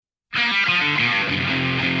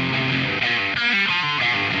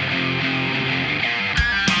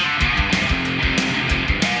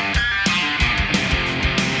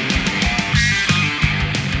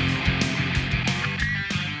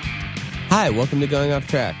Hi, welcome to Going Off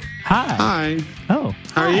Track. Hi. Oh,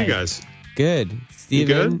 How are you guys? Good. Steven.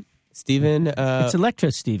 Good? Steven. it's Electro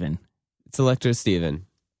Steven. It's Electro Steven.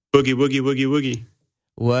 Boogie, woogie, woogie,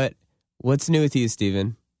 woogie. What's new with you,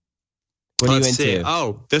 Steven? What are Let's you into? see.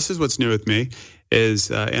 Oh, this is what's new with me is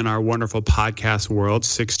in our wonderful podcast world,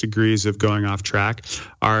 6 Degrees of Going Off Track.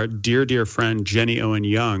 Our dear friend Jenny Owen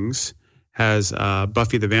Youngs has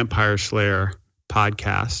Buffy the Vampire Slayer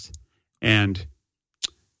podcast, and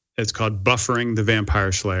it's called Buffering the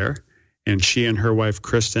Vampire Slayer. And she and her wife,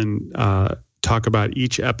 Kristen, talk about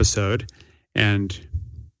each episode. And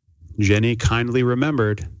Jenny kindly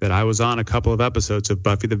remembered that I was on a couple of episodes of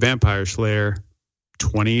Buffy the Vampire Slayer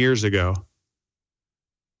 20 years ago.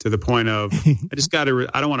 To the point of, I just got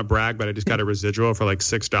I don't want to brag, but I just got a residual for like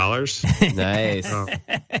 $6. Nice. So,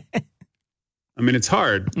 I mean, it's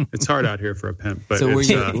hard. It's hard out here for a pimp. But So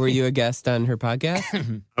were you a guest on her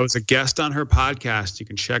podcast? I was a guest on her podcast. You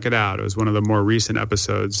can check it out. It was one of the more recent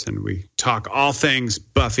episodes, and we talk all things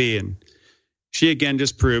Buffy. And she, again,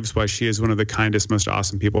 just proves why she is one of the kindest, most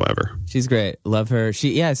awesome people ever. She's great. Love her.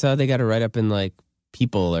 I saw they got her right up in like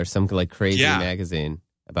People or some like crazy magazine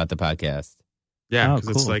about the podcast. Yeah, because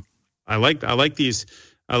it's like I like these.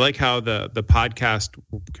 I like how the podcast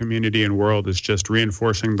community and world is just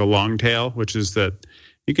reinforcing the long tail, which is that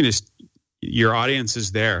you can just your audience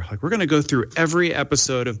is there. Like, we're going to go through every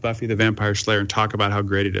episode of Buffy the Vampire Slayer and talk about how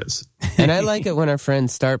great it is. And I like it when our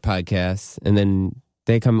friends start podcasts and then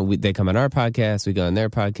they come on our podcast, we go on their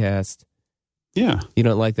podcast. Yeah, you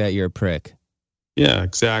don't like that, you're a prick. Yeah,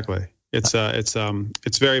 exactly. It's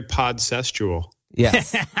very podcestual.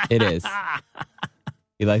 Yes, it is.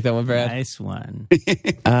 You like that one, Brad? Nice one.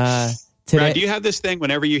 Today, Brad, do you have this thing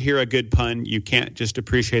whenever you hear a good pun, you can't just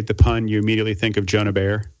appreciate the pun, you immediately think of Jonah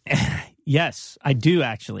Bayer? Yes, I do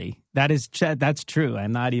actually. That's true.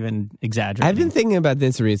 I'm not even exaggerating. I've been thinking about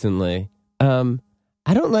this recently.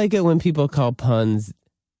 I don't like it when people call puns,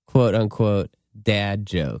 quote unquote, dad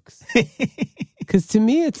jokes. Because to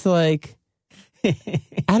me, it's like,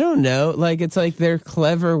 I don't know. Like, it's like they're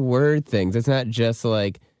clever word things. It's not just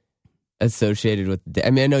like associated with.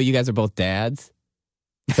 I mean, I know you guys are both dads.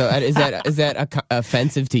 So is that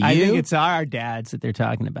offensive to you? I think it's our dads that they're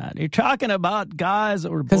talking about. You're talking about guys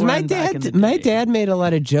that were born my dad made a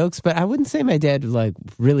lot of jokes, but I wouldn't say my dad like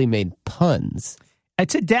really made puns.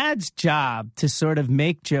 It's a dad's job to sort of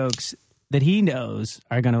make jokes that he knows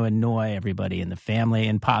are going to annoy everybody in the family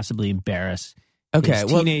and possibly embarrass his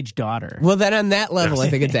teenage daughter. Well, then on that level, I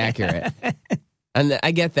think it's accurate. And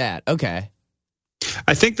I get that. Okay.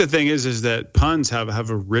 I think the thing is that puns have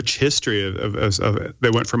a rich history of they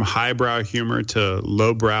went from highbrow humor to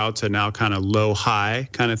lowbrow to now kind of low-high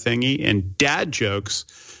kind of thingy. And dad jokes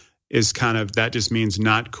is kind of, that just means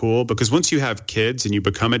not cool, because once you have kids and you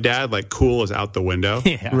become a dad, like cool is out the window.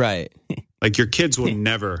 Yeah. Right. Like your kids will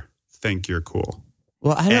never think you're cool.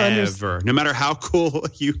 Well, I don't understand. No matter how cool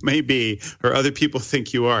you may be or other people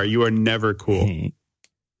think you are never cool.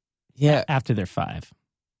 Yeah. After they're 5.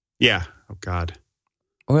 Yeah. Oh, God.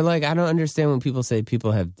 Or like, I don't understand when people say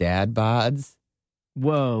people have dad bods.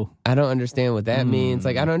 Whoa. I don't understand what that means.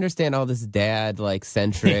 Like, I don't understand all this dad, like,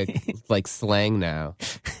 centric, like, slang now.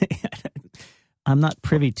 I'm not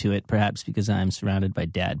privy to it, perhaps because I'm surrounded by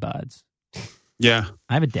dad bods. Yeah.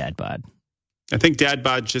 I have a dad bod. I think dad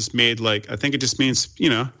bod just made I think it just means,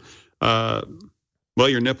 well,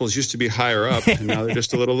 your nipples used to be higher up and now they're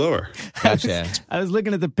just a little lower. Gotcha. I was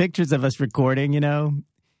looking at the pictures of us recording,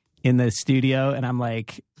 in the studio, and I'm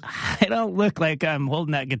like, I don't look like I'm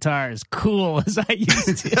holding that guitar as cool as I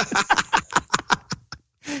used to.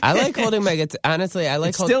 I like holding my guitar. Honestly, I like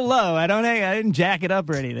it's still low. I didn't jack it up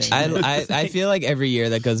or anything. I feel like every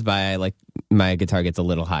year that goes by, like my guitar gets a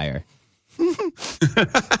little higher.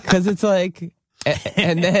 Because it's like,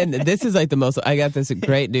 and then this is like the most. I got this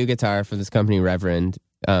great new guitar from this company, Reverend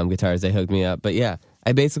Guitars. They hooked me up, but yeah,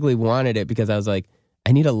 I basically wanted it because I was like,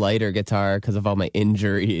 I need a lighter guitar because of all my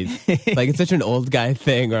injuries. Like, it's such an old guy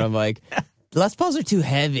thing where I'm like, Les Pauls are too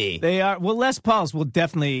heavy. They are. Well, Les Pauls will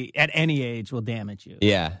definitely, at any age, will damage you.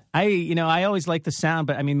 Yeah. I always like the sound,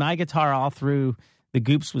 but I mean, my guitar all through the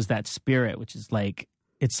Goops was that Spirit, which is like,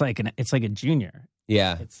 it's like a junior.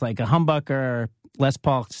 Yeah. It's like a humbucker, Les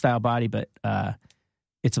Paul style body, but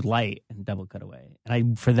it's light and double cutaway.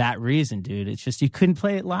 And for that reason, dude, it's just, you couldn't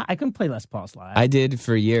play it live. I couldn't play Les Pauls live. I did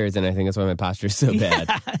for years, and I think that's why my posture is so bad.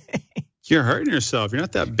 You're hurting yourself. You're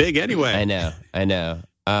not that big anyway. I know.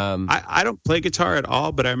 I don't play guitar at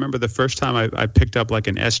all, but I remember the first time I picked up like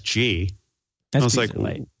an SG. I was like,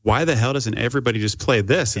 why the hell doesn't everybody just play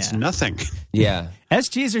this? It's nothing. Yeah.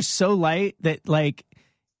 SGs are so light that, like,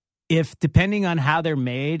 if depending on how they're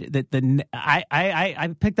made, that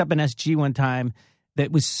I picked up an SG one time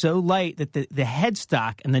that was so light that the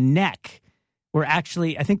headstock and the neck were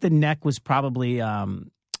actually, I think the neck was probably,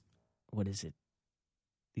 what is it?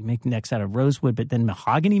 You make necks out of rosewood, but then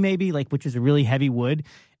mahogany maybe, like, which is a really heavy wood.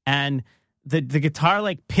 And the guitar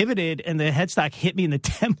like pivoted and the headstock hit me in the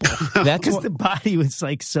temple. That's because the body was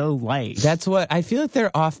like so light. That's what, I feel like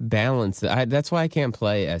they're off balance. That's why I can't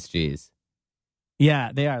play SGs.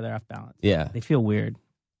 Yeah, they are. They're off balance. Yeah. They feel weird.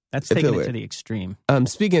 That's taking it to the extreme.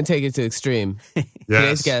 Speaking of taking it to the extreme,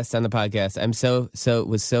 today's guest on the podcast, I'm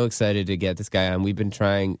was so excited to get this guy on. We've been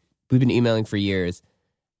emailing for years.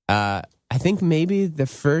 I think maybe the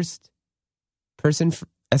first person,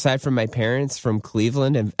 aside from my parents from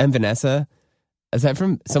Cleveland and Vanessa, aside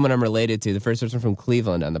from someone I'm related to, the first person from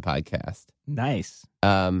Cleveland on the podcast. Nice.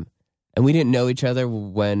 And we didn't know each other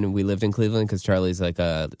when we lived in Cleveland because Charlie's like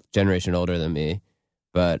a generation older than me.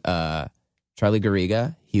 But Charlie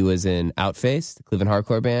Garriga, he was in Outface, the Cleveland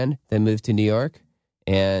hardcore band, then moved to New York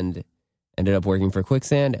and ended up working for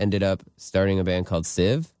Quicksand, ended up starting a band called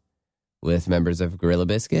CIV with members of Gorilla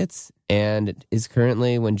Biscuits, and is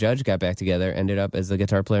currently, when Judge got back together, ended up as the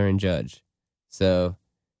guitar player in Judge. So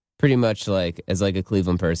pretty much like as like a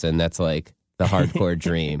Cleveland person, that's like the hardcore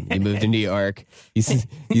dream. You move to New York,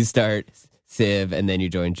 you start CIV, and then you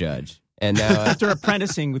join Judge. And now after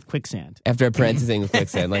apprenticing with Quicksand.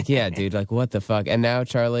 Like, yeah, dude, like what the fuck? And now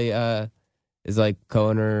Charlie is like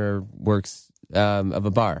co-owner or works of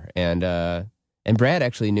a bar, and Brad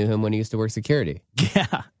actually knew him when he used to work security.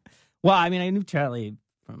 Yeah. Well, I mean, I knew Charlie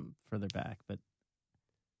from further back, but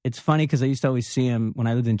it's funny because I used to always see him when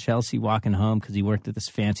I lived in Chelsea walking home because he worked at this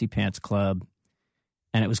fancy pants club.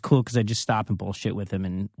 And it was cool because I just stop and bullshit with him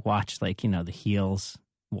and watch, like, you know, the heels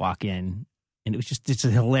walk in. And it was it's a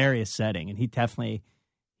hilarious setting. And he definitely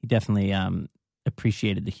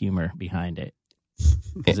appreciated the humor behind it.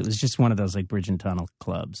 Because it was just one of those, like, bridge and tunnel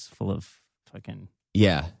clubs full of fucking...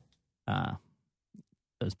 Yeah.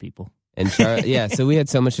 Those people. And so we had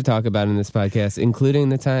so much to talk about in this podcast, including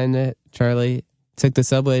the time that Charlie took the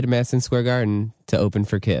subway to Madison Square Garden to open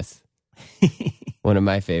for Kiss. One of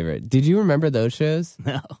my favorite. Did you remember those shows?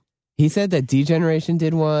 No. He said that D-Generation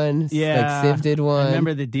did one. Yeah. Like Civ did one. I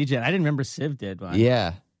remember the D-Gen. I didn't remember Civ did one.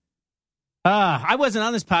 Yeah. I wasn't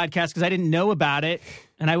on this podcast because I didn't know about it,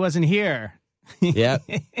 and I wasn't here. Yep.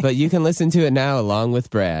 But you can listen to it now along with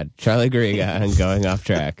Brad. Charlie Garriga on Going Off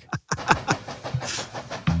Track.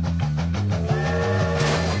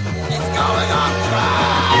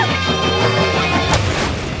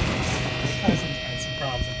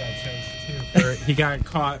 He got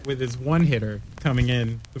caught with his one-hitter coming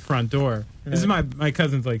in the front door. Right. This is my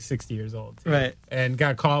cousin's like 60 years old. Too, right. And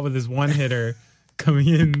got caught with his one-hitter coming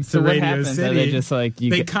in to Radio City. So they just like...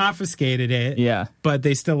 They confiscated it. Yeah. But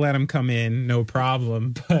they still let him come in, no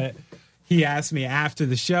problem. But he asked me after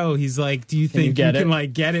the show, he's like, do you think you can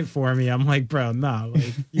like get it for me? I'm like, bro, no.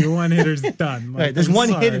 Like, your one-hitter's done. Like, right, there's one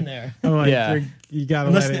hit in there. I'm like, you gotta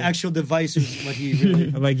Unless let the it... actual device is what he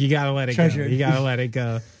really... like, you gotta let it go. You gotta let it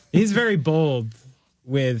go. He's very bold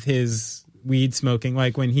with his weed smoking.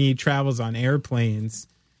 Like when he travels on airplanes,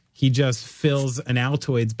 he just fills an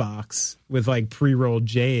Altoids box with like pre-rolled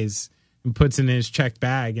J's and puts it in his checked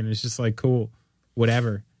bag, and it's just like, cool,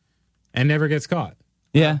 whatever, and never gets caught.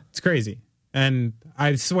 Yeah. It's crazy. And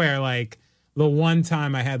I swear, like the one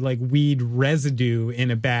time I had like weed residue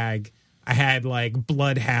in a bag, I had like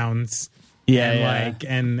bloodhounds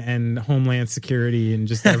and Homeland Security and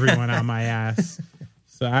just everyone on my ass.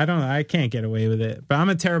 So I can't get away with it, but I'm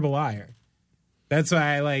a terrible liar. That's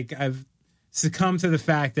why I've succumbed to the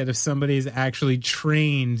fact that if somebody is actually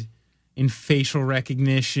trained in facial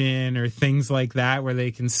recognition or things like that, where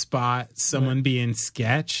they can spot someone being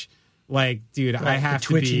sketch, like, dude, I have to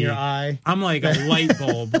twitch be, in your eye. I'm like a light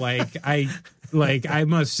bulb. I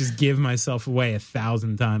must just give myself away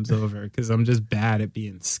 1,000 times over because I'm just bad at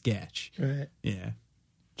being sketch. Right. Yeah.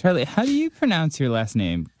 Charlie, how do you pronounce your last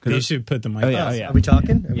name? You should put the mic. Oh yeah. Are we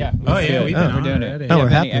talking? Yeah. We're doing it. Oh, we're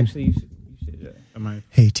Benny, happy. actually, you should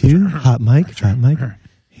Hey, two, hot mic.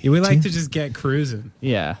 Yeah, we like to just get cruising.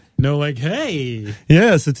 yeah. No, like, hey.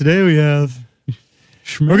 Yeah, so today we have...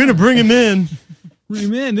 We're going to bring him in.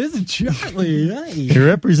 Man, this is Charlie. Hey. He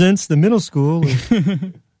represents the middle school.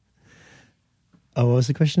 Oh, what was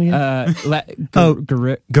the question again?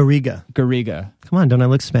 Garriga. Garriga. Come on, don't I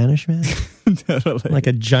look Spanish, man? Totally. Like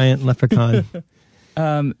a giant leprechaun.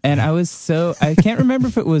 And I can't remember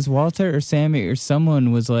if it was Walter or Sammy or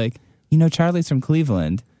someone was like, you know, Charlie's from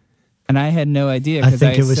Cleveland. And I had no idea. I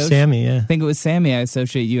think it was Sammy, yeah. I think it was Sammy. I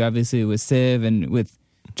associate you obviously with Civ and with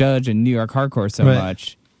Judge and New York hardcore so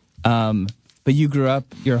much. But you grew up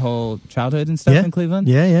your whole childhood and stuff in Cleveland?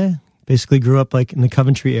 Yeah. Basically grew up like in the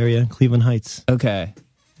Coventry area, Cleveland Heights. Okay.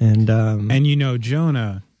 And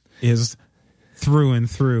Jonah is through and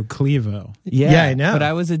through Clevo. Yeah, I know. But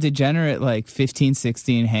I was a degenerate, like 15,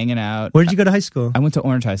 16, hanging out. Where did you go to high school? I went to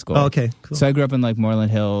Orange High School. Oh, okay, cool. So I grew up in like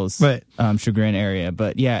Moreland Hills, Right. Chagrin area.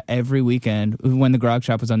 But yeah, every weekend when the grog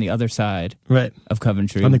shop was on the other side of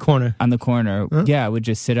Coventry. On the corner. Yeah, I would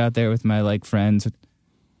just sit out there with my like friends,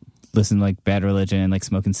 listen to like Bad Religion, like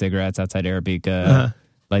smoking cigarettes outside Arabica.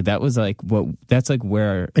 Like that was like that's like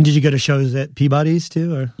where. And did you go to shows at Peabody's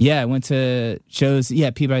too? Or? Yeah, I went to shows.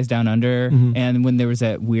 Yeah, Peabody's Down Under, and when there was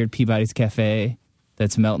that weird Peabody's Cafe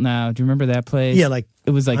that's Melt now. Do you remember that place? Yeah, like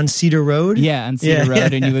it was like on Cedar Road. Yeah, on Cedar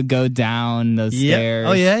Road, and you would go down those stairs.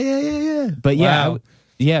 Oh yeah. But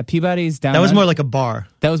yeah, Peabody's Down. That was Under. more like a bar.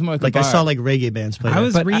 That was more like a bar. I saw like reggae bands play. I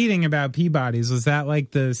was reading about Peabody's. Was that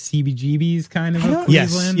like the CBGB's kind of Cleveland?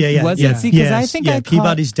 Yes. Yeah. Was it? See, because I think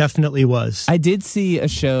Peabody's definitely was. I did see a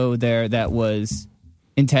show there that was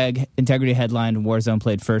Integrity headlined. Warzone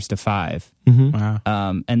played First to Five. Mm-hmm.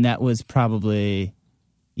 Wow. And that was probably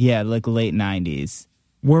like late 90s.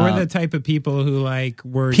 Were the type of people who like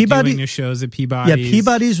were doing the shows at Peabody's? Yeah,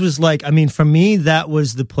 Peabody's was like, I mean, for me, that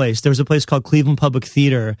was the place. There was a place called Cleveland Public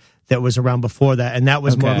Theater that was around before that, and that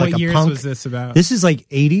was more like what a years punk. was this about? This is like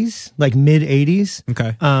 80s, like mid 80s.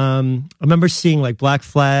 Okay. I remember seeing like Black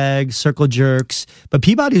Flag, Circle Jerks, but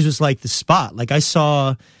Peabody's was like the spot. Like I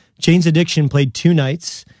saw Jane's Addiction played 2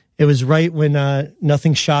 nights. It was right when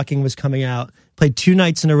Nothing Shocking was coming out. Played 2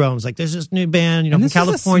 nights in a row. It was like, there's this new band, and from this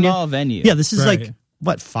California. Is a small venue. Yeah, this is like,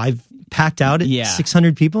 what, 5 packed out at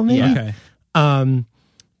 600 people maybe? Yeah. Okay.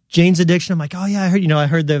 Jane's Addiction, I'm like, oh yeah, I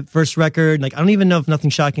heard the first record. Like, I don't even know if Nothing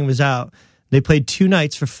Shocking was out. They played 2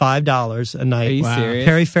 nights for $5 a night. Are you serious?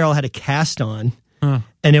 Perry Farrell had a cast on, and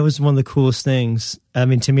it was one of the coolest things. I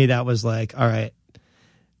mean, to me, that was like, all right.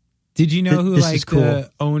 Did you know who this like is cool.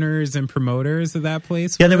 the owners and promoters of that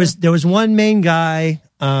place Yeah, were? there was one main guy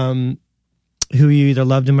who you either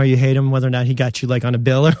loved him or you hate him, whether or not he got you like on a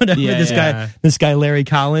bill or whatever. This guy Larry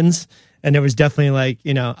Collins, and there was definitely like,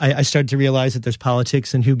 I started to realize that there's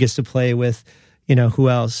politics and who gets to play with, who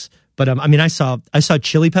else. But I mean, I saw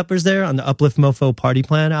Chili Peppers there on the Uplift Mofo Party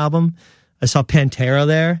Plan album. I saw Pantera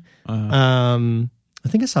there. I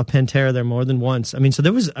think I saw Pantera there more than once. I mean, so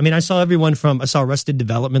there was. I mean, I saw Arrested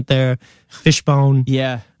Development there, Fishbone.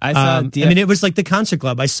 Yeah, I saw. I mean, it was like the concert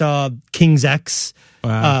club. I saw King's X,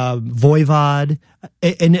 Voivod,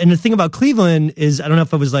 and the thing about Cleveland is, I don't know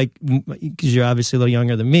if it was like, because you're obviously a little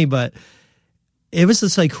younger than me, but it was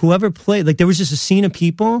just like whoever played. Like there was just a scene of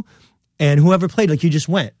people, and whoever played, like you just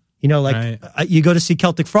went. You go to see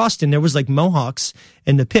Celtic Frost, and there was like Mohawks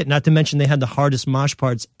in the pit, not to mention they had the hardest mosh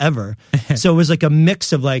parts ever. So it was like a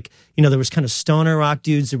mix of like, there was kind of stoner rock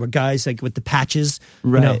dudes. There were guys like with the patches,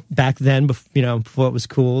 back then, before it was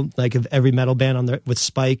cool, like of every metal band with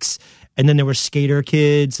spikes. And then there were skater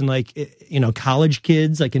kids and like, college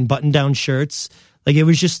kids, like in button down shirts. Like it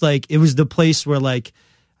was just like, it was the place where like,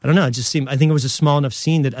 I don't know. It just seemed. I think it was a small enough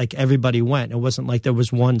scene that like everybody went. It wasn't like there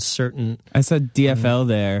was one certain. I saw DFL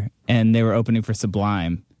there, and they were opening for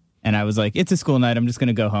Sublime, and I was like, "It's a school night. I'm just going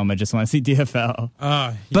to go home. I just want to see DFL."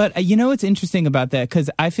 But you know what's interesting about that? Because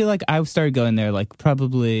I feel like I started going there like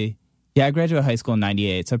probably. Yeah, I graduated high school in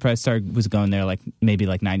 '98, so I probably was going there like maybe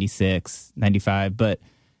like '96, '95, but.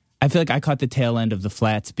 I feel like I caught the tail end of the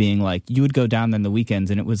Flats being like, you would go down on the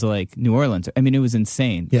weekends and it was like New Orleans. I mean, it was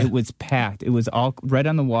insane. Yeah. It was packed. It was all right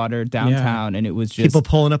on the water downtown, and it was just people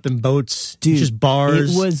pulling up in boats, just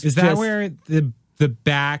bars. Is that where the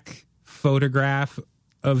back photograph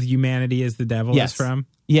of Humanity is the Devil is from?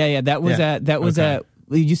 Yeah. That was at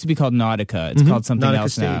it used to be called Nautica. It's called something Nautica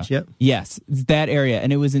else stage, now. Yep. Yes, it's that area,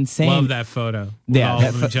 and it was insane. Love that photo. With all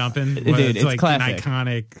of them jumping. Dude, it's like classic. An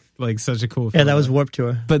iconic, like such a cool photo. Yeah, that was Warped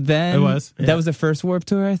Tour. But then that was the first Warped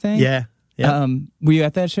Tour, I think. Yeah. Were you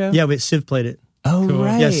at that show? Yeah, Civ played it. Oh, cool.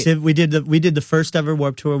 Right. Yeah, Civ. We did the first ever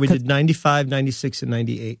Warped Tour. We did 95, 96, and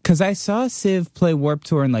 98. Because I saw Civ play Warped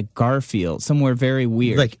Tour in like Garfield, somewhere very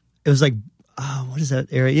weird. Like it was like. Oh, what is that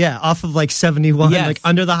area? Yeah, off of like 71, like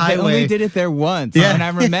under the highway. They only did it there once. Yeah. And I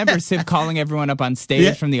remember Civ calling everyone up on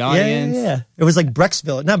stage from the audience. Yeah. It was like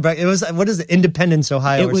Brecksville. Not Breck. It was, what is it? Independence,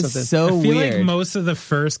 Ohio or something. It was so weird. I feel like most of the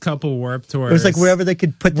first couple Warped Tours. It was like wherever they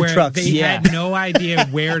could put the trucks. They had no idea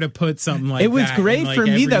where to put something like that. It was great for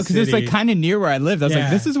me, though, because it was like kind of near where I lived. I was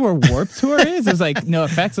like, this is where Warped Tour is? It was like No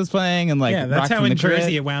Effects was playing and like that's Rock how in Jersey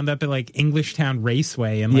Jersey it wound up at like Englishtown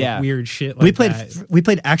Raceway and like weird shit like that. We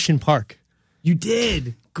played Action Park. You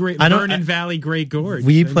did. Great. Vernon Valley, Great Gorge.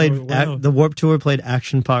 We played, the Warped Tour played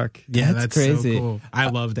Action Park. Yeah, that's crazy. so cool. I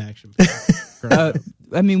loved Action Park.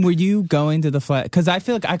 I mean, were you going to the flat? Because I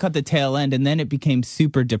feel like I caught the tail end, and then it became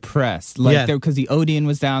super depressed. Like because the Odeon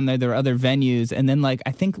was down there were other venues, and then like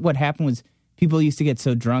I think what happened was people used to get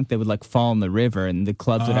so drunk they would like fall in the river, and the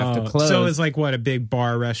clubs would have to close. So it was like what, a big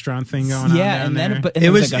bar restaurant thing going on? Yeah, and then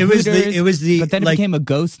it was like but then it like, became a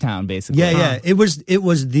ghost town basically. Yeah, it was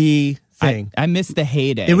the thing. I missed the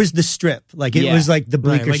heyday. It was the strip. Like it was like the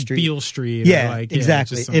Bleecker like Street. Beale Street. Yeah, like,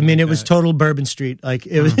 exactly. I mean, it was total Bourbon Street. Like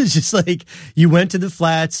it was just like you went to the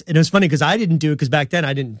flats, and it was funny because I didn't do it because back then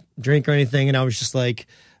I didn't drink or anything, and I was just like,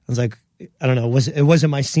 I don't know, it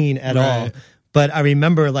wasn't my scene at all. But I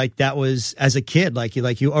remember like that was as a kid,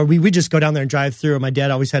 we just go down there and drive through. And my dad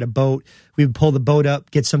always had a boat. We would pull the boat up,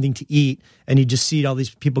 get something to eat, and you just see all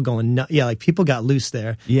these people going nuts. Yeah, like people got loose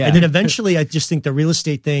there. Yeah, and then eventually, I just think the real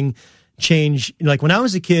estate thing changed. Like when I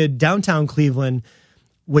was a kid, downtown Cleveland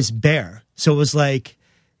was bare, so it was like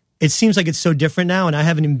it seems like it's so different now. And I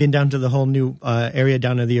haven't even been down to the whole new area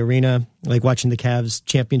down to the arena, like watching the Cavs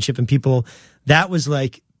championship and people. That was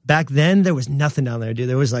like. Back then, there was nothing down there, dude.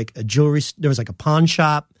 There was like there was like a pawn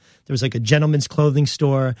shop. There was like a gentleman's clothing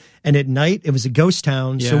store. And at night, it was a ghost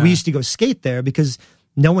town. Yeah. So we used to go skate there because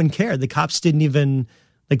no one cared. The cops didn't even,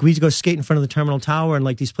 like we used to go skate in front of the Terminal Tower and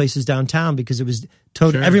like these places downtown because it was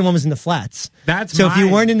total, everyone was in the flats. If you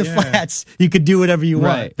weren't in the flats, you could do whatever you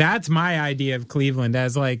want. That's my idea of Cleveland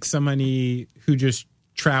as like somebody who just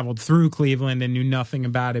traveled through Cleveland and knew nothing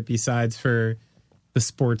about it besides for the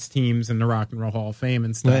sports teams and the Rock and Roll Hall of Fame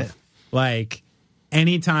and stuff. Right. Like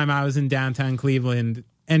anytime I was in downtown Cleveland,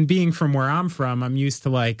 and being from where I'm from, I'm used to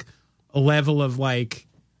like a level of like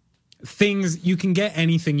things, you can get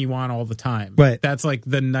anything you want all the time. Right. That's like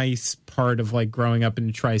the nice part of like growing up in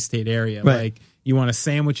the tri-state area. Right. Like you want a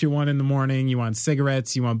sandwich you want in the morning, you want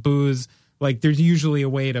cigarettes, you want booze. Like there's usually a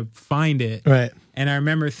way to find it. Right. And I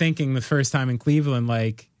remember thinking the first time in Cleveland,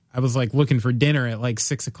 like, I was like looking for dinner at like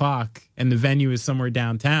 6:00 and the venue is somewhere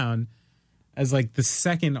downtown. As like the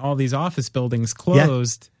second all these office buildings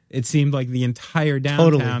closed, it seemed like the entire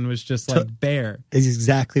downtown was just like bare. Is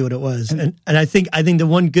exactly what it was. And I think the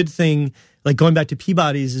one good thing, like going back to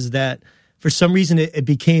Peabody's, is that for some reason it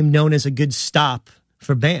became known as a good stop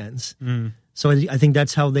for bands. So I think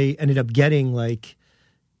that's how they ended up getting like,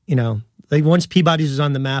 you know, like once Peabody's was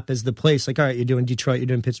on the map as the place, like, all right, you're doing Detroit, you're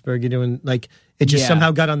doing Pittsburgh, you're doing like, it just somehow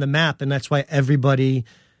got on the map. And that's why everybody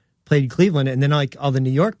played Cleveland. And then like all the New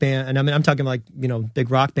York band, and I mean, I'm talking like, you know, big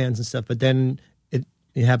rock bands and stuff, but then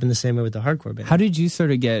it happened the same way with the hardcore band. How did you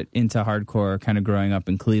sort of get into hardcore kind of growing up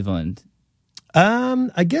in Cleveland?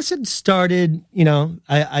 I guess it started, you know,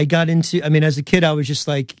 I got into, I mean, as a kid, I was just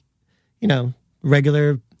like, you know,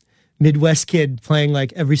 regular Midwest kid playing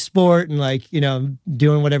like every sport and like, you know,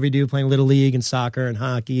 doing whatever you do, playing Little League and soccer and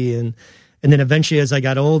hockey. And then eventually as I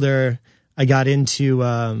got older, I got into,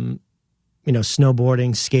 you know,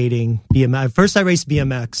 snowboarding, skating, BMX. First I raced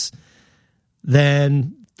BMX.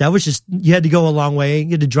 Then that was just, you had to go a long way.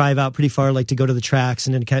 You had to drive out pretty far, like to go to the tracks,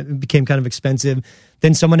 and then it became kind of expensive.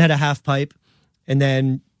 Then someone had a half pipe, and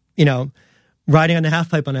then, you know, riding on the half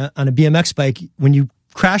pipe on a BMX bike, when you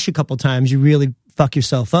crash a couple times, you really fuck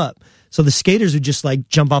yourself up. So the skaters would just like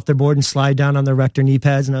jump off their board and slide down on their rector knee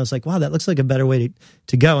pads. And I was like, wow, that looks like a better way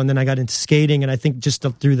to go. And then I got into skating. And I think just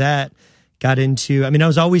through that got into, I mean, I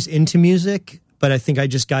was always into music, but I think I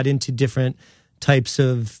just got into different types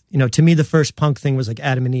of, you know, to me, the first punk thing was like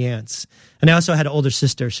Adam and the Ants. And I also had an older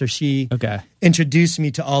sister. So she introduced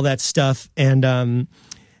me to all that stuff. And,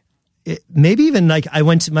 maybe even like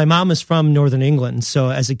my mom was from Northern England. So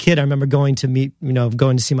as a kid, I remember going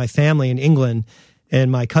to see my family in England,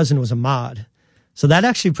 and my cousin was a mod. So that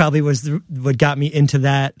actually probably was what got me into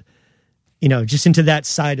that, you know, just into that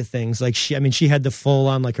side of things. Like she had the full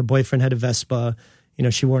on, like her boyfriend had a Vespa, you know,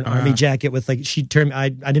 she wore an army jacket with like, I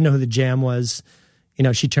didn't know who the Jam was. You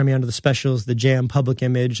know, she turned me onto the Specials, the Jam, Public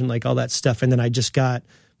Image, and like all that stuff. And then I just got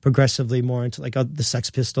progressively more into like the Sex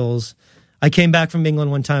Pistols. I came back from England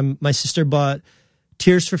one time. My sister bought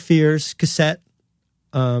Tears for Fears cassette.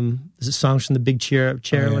 There's a song from the Big Chair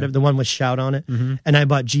or whatever, the one with Shout on it. Mm-hmm. And I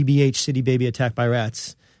bought GBH, City Baby Attacked by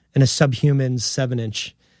Rats, and a Subhumans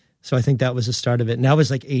 7-inch. So I think that was the start of it. And that was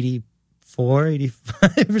like 84,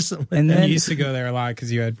 85 or something. And then you used to go there a lot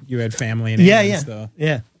because you had family in England still.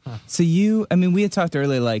 Yeah. Huh. So we had talked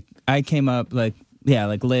earlier, like I came up like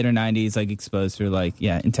later 90s, like exposed to like,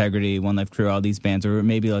 Integrity, One Life Crew, all these bands, or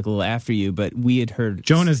maybe like a little after you, but we had heard.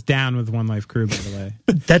 Jonah's down with One Life Crew, by the way.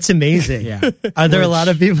 That's amazing. Yeah. Are there a lot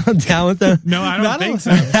of people down with them? No, I don't think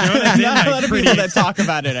so. Jonah's not a lot of people that talk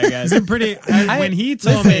about it, I guess. When he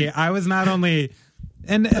told me, I was not only,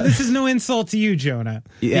 and this is no insult to you, Jonah.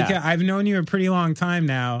 Yeah. Because I've known you a pretty long time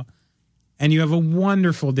now, and you have a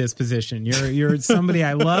wonderful disposition. You're somebody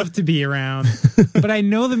I love to be around. But I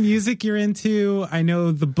know the music you're into. I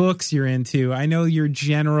know the books you're into. I know your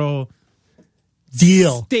general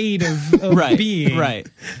state of right, being. Right.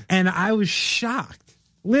 And I was shocked.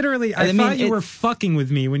 Literally, I thought you were fucking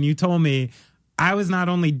with me when you told me I was not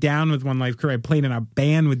only down with One Life Crew, I played in a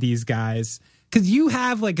band with these guys. Because you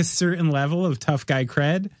have like a certain level of tough guy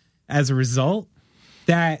cred as a result.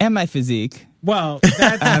 And my physique. Well,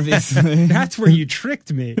 that's obviously that's where you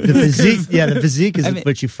tricked me. The physique is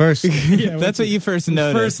what you first. That's what you first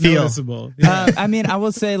noticed. Noticeable. Yeah. I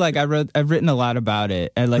will say, like, I've written a lot about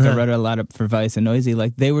it, and like I wrote a lot for Vice and Noisy.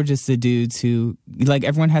 Like, they were just the dudes who, like,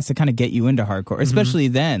 everyone has to kind of get you into hardcore, especially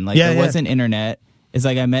then. Like, there wasn't internet. It's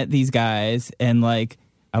like I met these guys, and like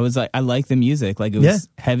I was like, I like the music. Like, it was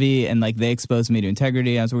heavy, and like they exposed me to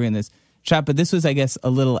Integrity. I was working in this shop, but this was, I guess,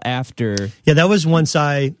 a little after. Yeah, that was once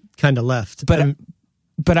I kind of left.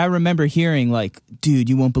 But I remember hearing, like, dude,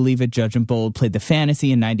 you won't believe it, Judge and Bold played the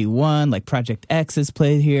Fantasy in 91, like Project X has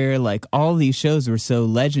played here. Like, all these shows were so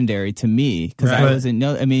legendary to me because I wasn't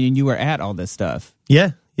you were at all this stuff.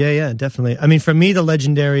 Yeah, definitely. I mean, for me, the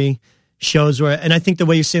legendary shows were, and I think the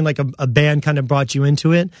way you're saying, like, a band kind of brought you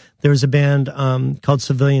into it. There was a band called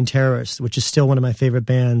Civilian Terrorist, which is still one of my favorite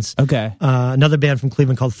bands. Okay. Another band from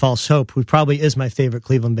Cleveland called False Hope, who probably is my favorite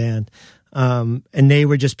Cleveland band. And they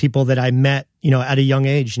were just people that I met, at a young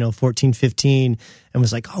age, 14, 15, and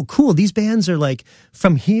was like, oh, cool. These bands are like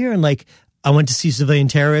from here. And like, I went to see Civilian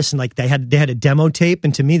Terrorists, and like they had a demo tape.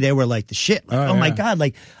 And to me, they were like the shit. Like, oh my God.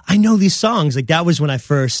 Like, I know these songs. Like, that was when I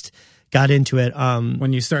first got into it.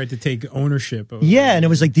 When you started to take ownership of and it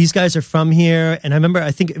was like, these guys are from here. And I remember,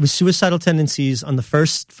 I think it was Suicidal Tendencies on the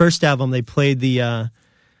first album. They played it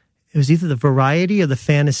was either the Variety or the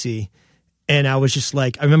Fantasy. And I was just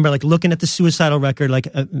like, I remember like looking at the Suicidal record,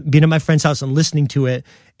 like being at my friend's house and listening to it.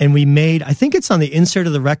 And we made, I think it's on the insert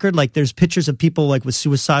of the record, like there's pictures of people like with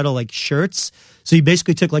Suicidal like shirts. So you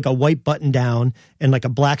basically took like a white button down and like a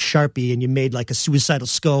black Sharpie, and you made like a Suicidal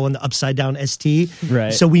skull and the upside down ST.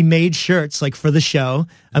 Right. So we made shirts like for the show.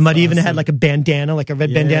 I might even have had like a bandana, like a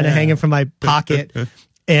red bandana hanging from my pocket.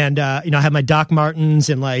 And, I had my Doc Martens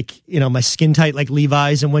and like, my skin tight like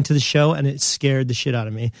Levi's, and went to the show, and it scared the shit out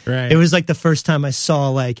of me. Right. It was like the first time I saw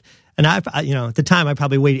like, and I at the time I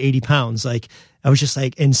probably weighed 80 pounds. Like I was just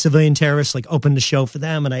like, and Civilian Terrorists like opened the show for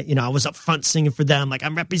them. And I was up front singing for them. Like,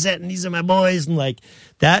 I'm representing, these are my boys. And like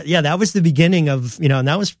that, that was the beginning of, and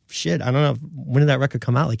that was shit. I don't know. When did that record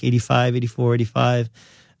come out? Like 85, 84, 85.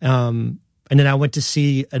 And then I went to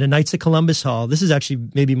see at a Knights of Columbus Hall. This is actually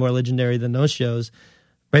maybe more legendary than those shows.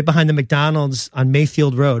 Right behind the McDonald's on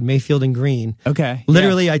Mayfield Road, Mayfield and Green. Okay.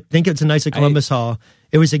 Literally, I think it's a Knights of Columbus Hall.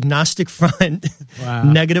 It was Agnostic Front,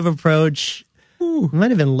 Negative Approach, it might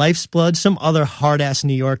have been Life's Blood, some other hard-ass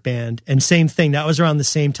New York band. And same thing, that was around the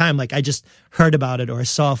same time. Like, I just heard about it, or I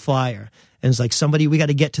saw a flyer. And it's like, we got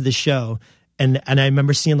to get to the show. And I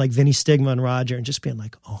remember seeing like Vinny Stigma and Roger and just being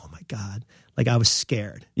like, oh my God. Like, I was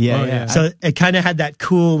scared. Yeah. So it kind of had that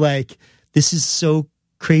cool, like, this is so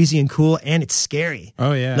crazy and cool, and it's scary.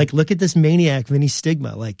 Oh yeah. Like, look at this maniac, Vinny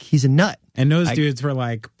Stigma. Like, he's a nut. And those dudes were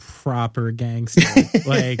like proper gangsters.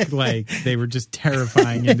 like they were just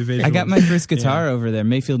terrifying individuals. I got my first guitar over there,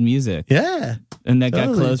 Mayfield Music. Yeah. And that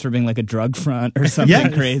got closed for being like a drug front or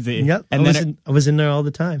something crazy. Yep. And I was in there all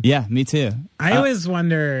the time. Yeah, me too. I always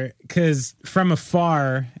wonder, because from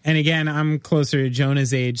afar, and again, I'm closer to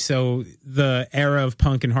Jonah's age, so the era of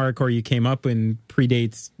punk and hardcore you came up in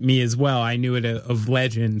predates me as well. I knew it of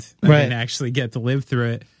legend. I didn't actually get to live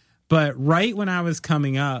through it. But right when I was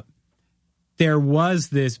coming up, there was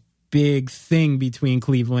this big thing between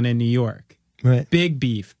Cleveland and New York. Right. Big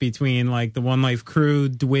beef between like the One Life Crew,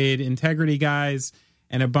 Dwid, Integrity guys,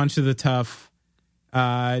 and a bunch of the tough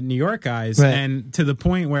New York guys. Right. And to the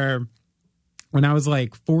point where when I was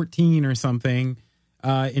like 14 or something,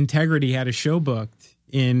 Integrity had a show booked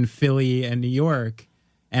in Philly and New York.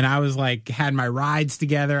 And I was like, had my rides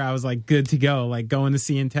together. I was like, good to go, like going to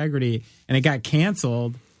see Integrity. And it got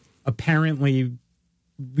canceled. Apparently,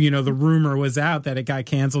 the rumor was out that it got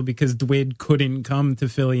canceled because Dwid couldn't come to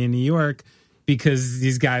Philly and New York because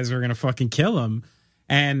these guys were going to fucking kill him.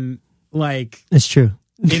 And like, it's true.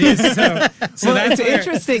 It is so that's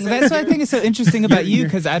interesting. That's what I think is so interesting about you,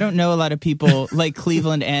 because I don't know a lot of people like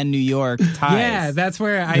Cleveland and New York ties. Yeah, that's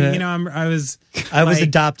where I was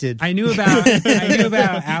adopted. I knew about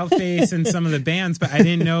Outface and some of the bands, but I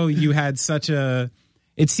didn't know you had such a.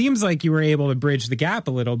 It seems like you were able to bridge the gap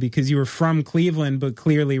a little because you were from Cleveland, but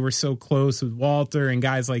clearly were so close with Walter and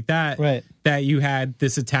guys like that, right? That you had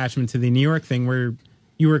this attachment to the New York thing where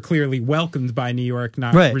you were clearly welcomed by New York,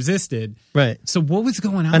 not resisted. Right. So what was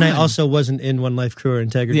going on? And I also wasn't in One Life Crew or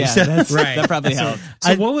Integrity. Yeah, so. that probably helped.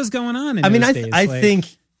 So what was going on in those days? I think,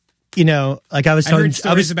 you know, like I was telling... I heard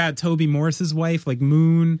stories about Toby Morris's wife, like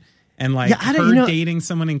Moon, and like her dating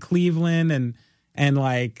someone in Cleveland, and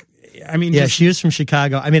like... I mean, she was from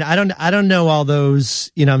Chicago. I mean, I don't know all those.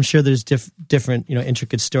 You know, I'm sure there's different, you know,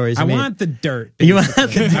 intricate stories. I mean, want the dirt. You want the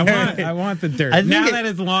dirt. I want the dirt. Now that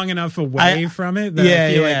it's long enough away from it, that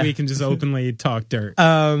I feel like we can just openly talk dirt.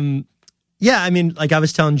 Yeah, I mean, like I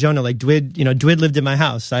was telling Jonah, like Dwid lived in my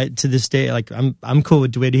house. To this day, like I'm cool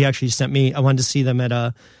with Dwid. He actually sent me. I wanted to see them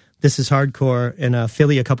at This Is Hardcore in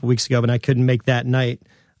Philly a couple weeks ago, and I couldn't make that night.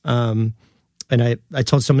 And I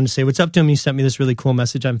told someone to say what's up to him. He sent me this really cool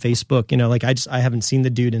message on Facebook. You know, like I haven't seen the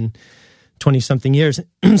dude in 20-something years.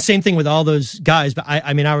 Same thing with all those guys. But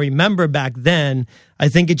I mean, I remember back then, I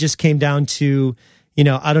think it just came down to, you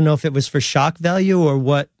know, I don't know if it was for shock value or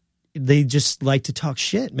what. They just like to talk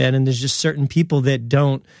shit, man. And there's just certain people that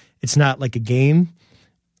don't. It's not like a game.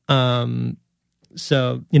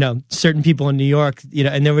 So, you know, certain people in New York, you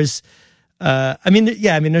know, and there was,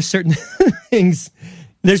 there's certain things.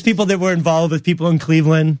 There's people that were involved with people in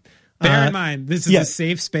Cleveland. Bear in mind, this is a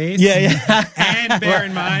safe space. Yeah. And bear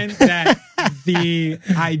in mind that the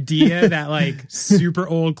idea that like super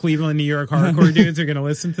old Cleveland, New York hardcore dudes are going to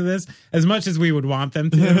listen to this, as much as we would want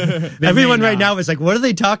them to. Everyone right now is like, what are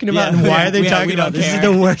they talking about and why are they talking about? This is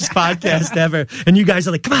the worst podcast ever. And you guys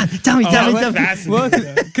are like, come on, tell me.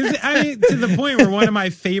 Because I mean, to the point where one of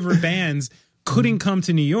my favorite bands couldn't come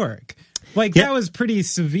to New York. Like, that was pretty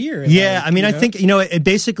severe. Yeah, like, I mean, I think, you know, it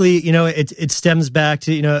basically, you know, it stems back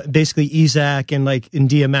to, you know, basically Ezak and like in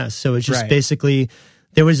DMS. So it's just basically,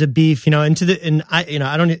 there was a beef, you know, and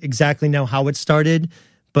I don't exactly know how it started,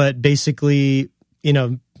 but basically, you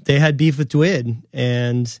know, they had beef with Dwid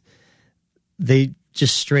and they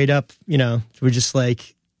just straight up, you know, were just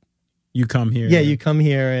like, you come here. Yeah, you come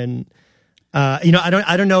here. And, you know,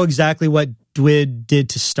 I don't know exactly what Dwid did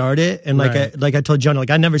to start it, and like I told Jonah, like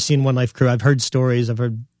I've never seen One Life Crew. I've heard stories. I've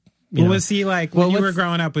heard. Was he like when you were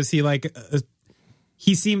growing up? Was he like?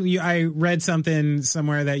 He seemed. I read something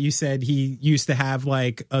somewhere that you said he used to have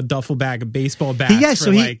like a duffel bag of baseball bats. He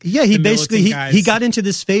basically he got into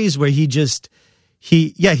this phase where he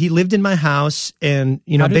lived in my house, and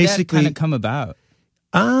you know, how did basically that kind of come about.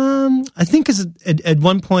 I think because at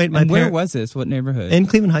one point where was this? What neighborhood? In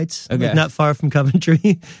Cleveland Heights, like not far from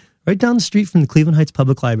Coventry. Right down the street from the Cleveland Heights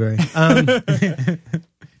Public Library.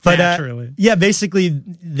 Basically,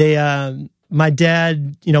 my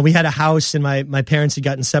dad, you know, we had a house and my parents had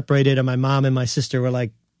gotten separated, and my mom and my sister were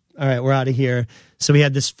like, all right, we're out of here. So we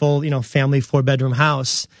had this full, you know, family 4-bedroom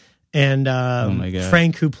house. And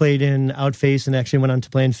Frank, who played in Outface and actually went on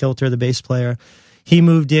to play in Filter, the bass player, he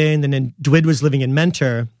moved in, and then Dwid was living in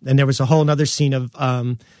Mentor, and there was a whole other scene of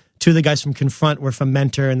two of the guys from Confront were from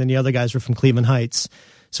Mentor, and then the other guys were from Cleveland Heights.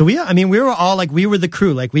 So we were all like, we were the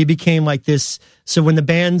crew. Like we became like this. So when the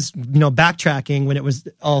bands, you know, backtracking, when it was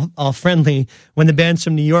all friendly, when the bands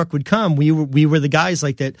from New York would come, we were the guys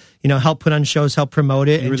like that, you know, help put on shows, help promote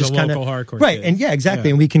it. And just kind of hardcore. Right. Kids. And exactly.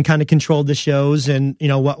 Yeah. And we can kind of control the shows and, you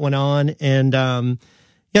know, what went on. And,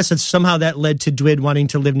 so somehow that led to Dwid wanting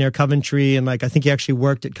to live near Coventry. And like, I think he actually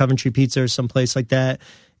worked at Coventry Pizza or someplace like that,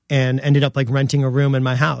 and ended up like renting a room in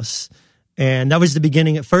my house. And that was the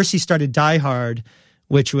beginning. At first he started Die Hard,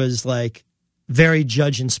 which was like very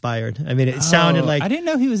Judge inspired. I mean, it sounded like... I didn't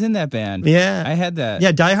know he was in that band. Yeah. I had that.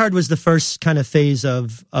 Yeah, Die Hard was the first kind of phase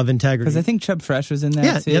of Integrity. Because I think Chub Fresh was in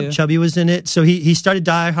that too. Yep, Chubby was in it. So he started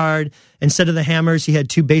Die Hard. Instead of the hammers, he had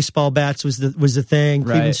 2 baseball bats was the thing.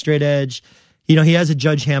 Cleveland Straight Edge. You know, he has a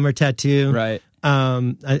Judge hammer tattoo. Right.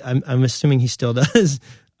 I'm assuming he still does.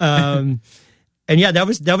 And yeah,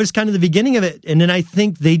 that was kind of the beginning of it. And then I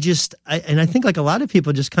think I think like a lot of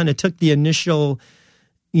people just kind of took the initial,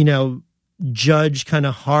 you know, Judge kind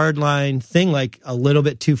of hardline thing like a little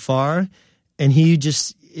bit too far. And he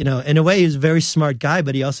just, you know, in a way he was a very smart guy,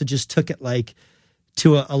 but he also just took it like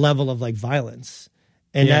to a level of like violence.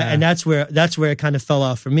 And that's where it kind of fell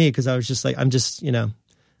off for me, because I was just like, I'm just, you know,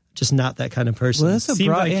 just not that kind of person. Well, that's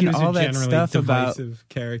brought like in all that stuff about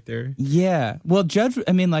character. Yeah. Well, Judge,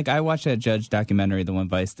 I mean, like I watched that Judge documentary, the one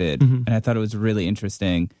Vice did, and I thought it was really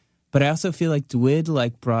interesting. But I also feel like Dwid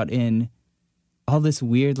like brought in all this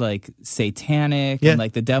weird like satanic and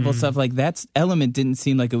like the devil stuff. Like that element didn't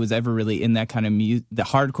seem like it was ever really in that kind of the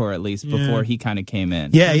hardcore, at least before he kind of came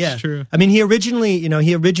in. Yeah, that's true. I mean, he originally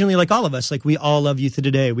like all of us, like we all love Youth of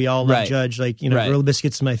Today. We all love Judge. Like, you know, Gorilla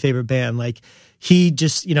Biscuit's my favorite band. Like he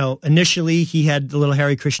just, you know, initially he had the little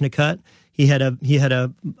Hare Krishna cut. He had a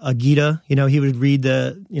Gita, you know, he would read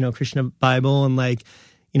the, you know, Krishna Bible, and like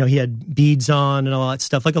he had beads on and all that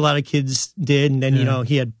stuff, like a lot of kids did. And then,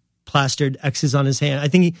 he had plastered X's on his hand. I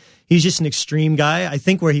think he's just an extreme guy. I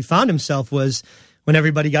think where he found himself was when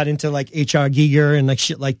everybody got into like H.R. Giger and like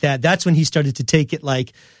shit like that. That's when he started to take it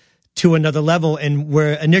like to another level. And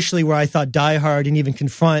where I thought Die Hard and even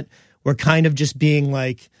Confront were kind of just being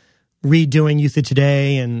like redoing Youth of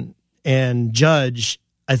Today and Judge,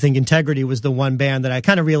 I think Integrity was the one band that I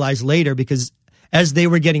kind of realized later, because as they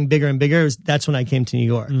were getting bigger and bigger, that's when I came to New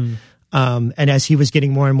York. And as he was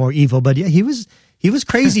getting more and more evil. But yeah, he was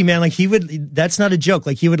crazy, man. Like that's not a joke.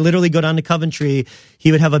 Like he would literally go down to Coventry.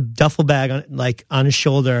 He would have a duffel bag on his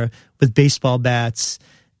shoulder with baseball bats.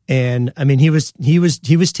 And I mean, he was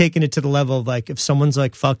taking it to the level of like, if someone's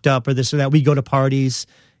like fucked up or this or that, we go to parties.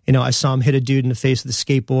 I saw him hit a dude in the face with a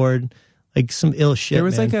skateboard, like some ill shit. There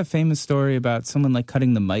was man. like a famous story about someone like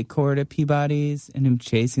cutting the mic cord at Peabody's and him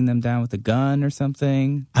chasing them down with a gun or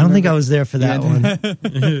something. I don't think I was there for that one.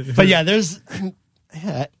 But yeah, I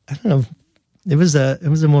don't know. It was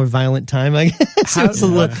a more violent time, I guess.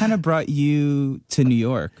 What kind of brought you to New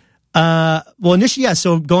York? Well, initially, yeah.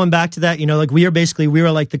 So going back to that, like we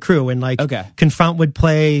were like the crew, and like Confront would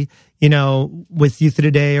play, with Youth of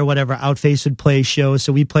the Day or whatever. Outface would play shows.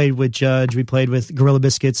 So we played with Judge, we played with Gorilla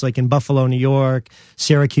Biscuits, like in Buffalo, New York,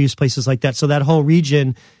 Syracuse, places like that. So that whole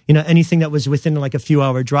region, anything that was within like a few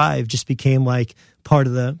hour drive just became like part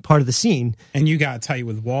of the scene. And you got tight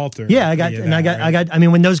with Walter. Yeah, I got. I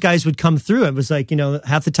mean, when those guys would come through, it was like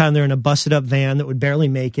half the time they're in a busted up van that would barely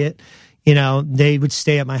make it. They would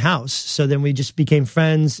stay at my house. So then we just became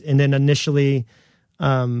friends. And then initially,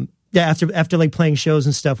 after like playing shows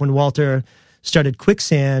and stuff, when Walter started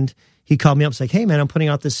Quicksand, he called me up. It's like, hey man, I'm putting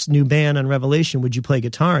out this new band on Revelation. Would you play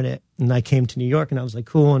guitar in it? And I came to New York and I was like,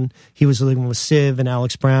 cool. And he was living with Civ and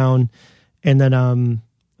Alex Brown. And then,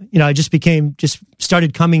 I just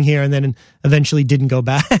started coming here and then eventually didn't go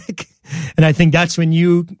back. And I think that's when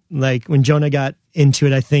when Jonah got into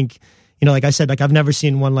it, I think, like I said, like I've never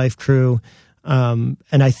seen One Life Crew. And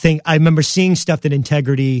I think I remember seeing stuff that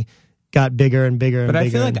Integrity got bigger and bigger and bigger. But I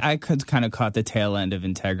feel like I could kind of caught the tail end of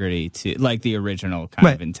Integrity too, like the original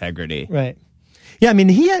kind of Integrity. Right. Yeah, I mean,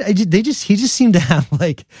 he just seemed to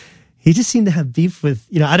have beef with,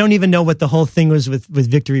 I don't even know what the whole thing was with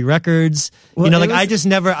Victory Records. Well, I just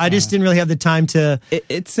didn't really have the time to,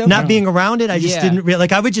 it's so not being around it. I just didn't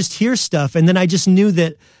really, I would just hear stuff. And then I just knew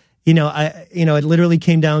that, it literally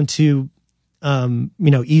came down to,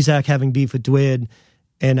 Isaac having beef with Dwid.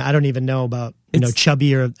 And I don't even know about,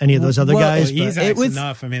 Chubby or any of those other guys. Well, it was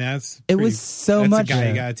enough. I mean, it was so much. A guy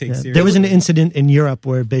you gotta take seriously. There was an incident in Europe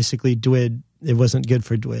where basically Dwid, it wasn't good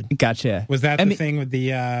for Dwid. Gotcha. Was that the thing with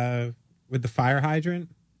the fire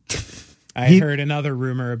hydrant? I heard another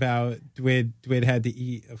rumor about Dwid had to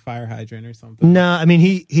eat a fire hydrant or something. No, I mean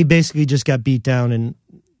he basically just got beat down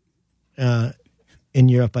in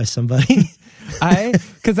Europe by somebody.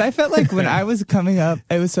 Because I felt like when I was coming up,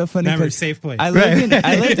 it was so funny. Remember, safe place. I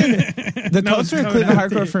lived in the culture of Cleveland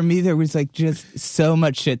hardcore. For me, there was like just so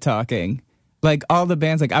much shit talking. Like all the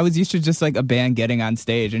bands, like I was used to just like a band getting on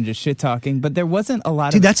stage and just shit talking, but there wasn't a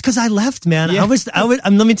lot. Dude, that's because I left, man. Yeah. I was.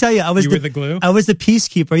 Let me tell you, I was. You were the glue. I was the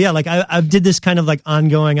peacekeeper. Yeah, like I did this kind of like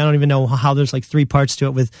ongoing. I don't even know how there's like 3 parts to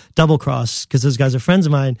it with Double Cross, because those guys are friends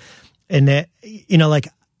of mine, and that,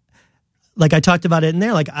 like I talked about it in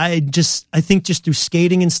there. Like I think just through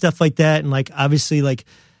skating and stuff like that, and like obviously like,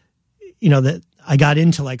 that I got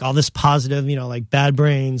into like all this positive, like Bad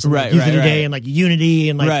Brains, and like Youth of the Day, and like Unity,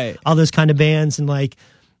 and like all those kind of bands, and like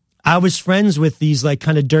I was friends with these like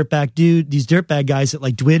kind of these dirtbag guys that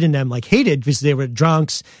like Dwid and them like hated because they were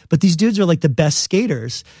drunks, but these dudes were like the best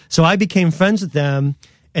skaters. So I became friends with them.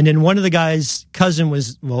 And then one of the guys' cousin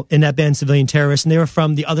was, in that band, Civilian Terrorist, and they were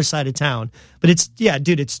from the other side of town. But it's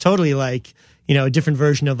totally like, a different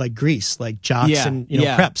version of like Grease, like jocks and,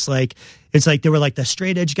 preps. Like, it's like they were like the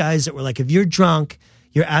straight edge guys that were like, if you're drunk,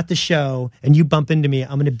 you're at the show, and you bump into me,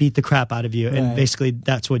 I'm going to beat the crap out of you. Right. And basically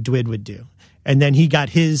that's what Dwid would do. And then he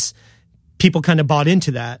got people kind of bought into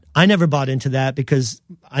that. I never bought into that because,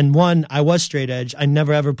 on one, I was straight edge. I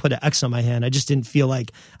never ever put an X on my hand. I just didn't feel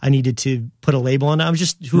like I needed to put a label on it. I was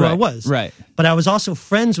just who I was. Right. But I was also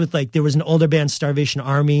friends with, like, there was an older band, Starvation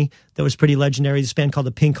Army, that was pretty legendary. This band called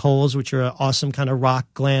the Pink Holes, which are an awesome kind of rock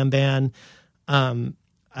glam band.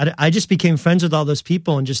 I just became friends with all those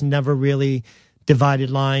people and just never really divided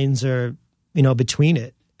lines or, between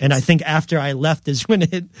it. And I think after I left is when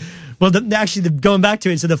it, going back to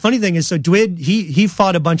it. So the funny thing is, so Dwid, he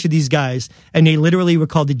fought a bunch of these guys, and they literally were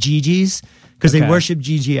called the GGs because they worshiped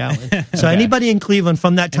Gigi Allen. So anybody in Cleveland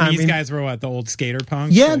from that time. And these guys were what, the old skater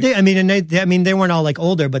punks? Yeah, like, they weren't all like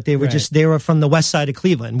older, but they were they were from the west side of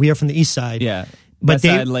Cleveland. We are from the east side. Yeah. West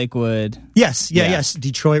Side, Lakewood. Yes, yes,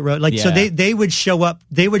 Detroit Road. Like, so they would show up.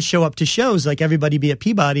 They would show up to shows, like everybody be at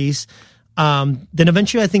Peabody's. Then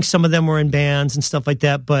eventually, I think some of them were in bands and stuff like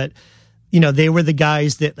that. But they were the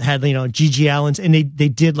guys that had G.G. Allen's, and they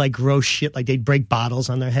did like gross shit, like they'd break bottles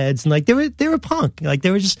on their heads, and like they were punk. Like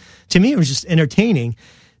they were just, to me, it was just entertaining.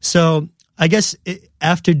 So I guess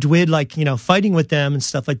after Dwid, like fighting with them and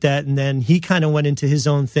stuff like that, and then he kind of went into his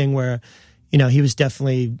own thing where, he was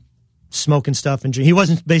definitely smoking stuff and drinking.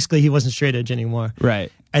 He wasn't straight edge anymore.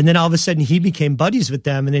 Right. And then all of a sudden he became buddies with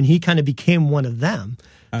them, and then he kind of became one of them.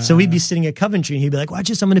 So we'd be sitting at Coventry and he'd be like, watch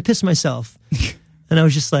this, I'm going to piss myself. And I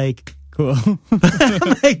was just like, cool.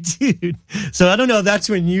 I'm like, dude. So I don't know. That's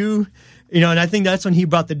when and I think that's when he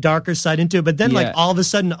brought the darker side into it. But then like all of a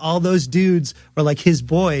sudden all those dudes were like his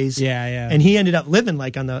boys. Yeah. And he ended up living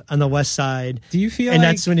like on the West Side. Do you feel and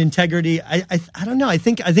that's when Integrity, I don't know. I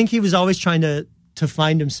think he was always trying to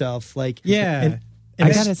find himself. Like, yeah. And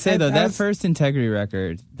I gotta say though, that first Integrity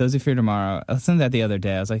record, Those Who Fear Tomorrow, I listened to that the other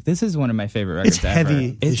day. I was like, this is one of my favorite records it's ever.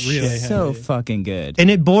 Heavy. It's really so fucking good. And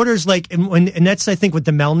it borders like, and that's I think with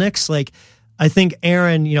the Melnicks, like I think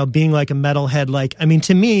Aaron, being like a metalhead, like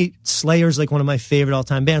to me, Slayer's like one of my favorite all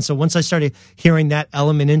time bands. So once I started hearing that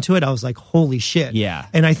element into it, I was like, holy shit. Yeah.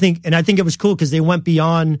 And I think it was cool because they went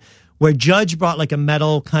beyond where Judge brought like a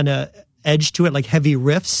metal kind of edge to it, like heavy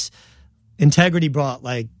riffs. Integrity brought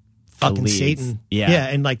like fucking Satan. Yeah,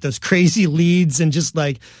 and like those crazy leads and just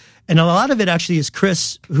like, and a lot of it actually is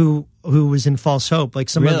Chris who was in False Hope. Like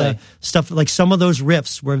some of the stuff, like some of those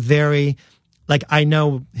riffs were very, like I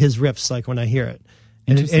know his riffs like when I hear it.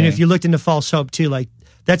 And if you looked into False Hope too, like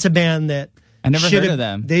that's a band that I never heard of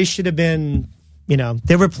them. They should have been,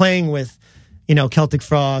 they were playing with, Celtic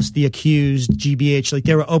Frost, The Accused, GBH. Like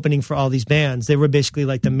they were opening for all these bands. They were basically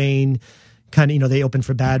like the main kind of, they opened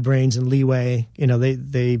for Bad Brains and Leeway.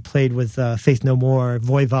 They played with Faith No More,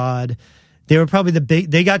 Voivod. They were probably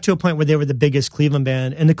they got to a point where they were the biggest Cleveland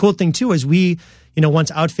band. And the cool thing too is we,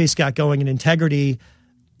 once Outface got going and Integrity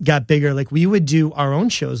got bigger, like we would do our own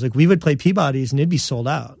shows. Like we would play Peabody's and it'd be sold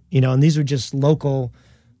out, and these were just the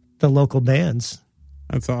local bands.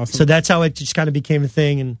 That's awesome. So that's how it just kind of became a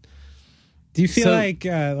thing. And do you feel like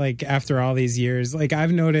after all these years, like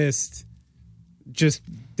I've noticed, just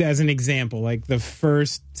as an example, like the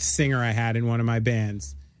first singer I had in one of my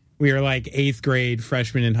bands, we were like 8th grade,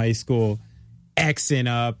 freshman in high school, Xing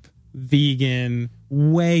up, vegan,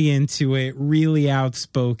 way into it, really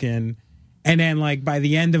outspoken. And then like by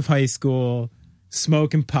the end of high school,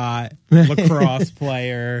 smoking pot, lacrosse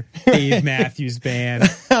player, Dave Matthews Band,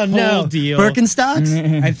 whole deal.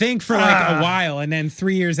 Birkenstocks? I think for like a while. And then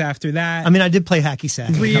 3 years after that. I did play hacky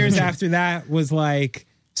sack. 3 years after that was like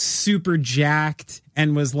super jacked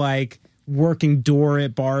and was like working door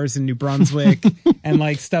at bars in New Brunswick and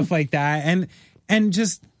like stuff like that. And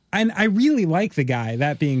I really like the guy,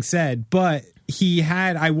 that being said, but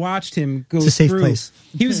I watched him go it's a safe through. Place.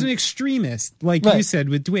 He was an extremist, like you said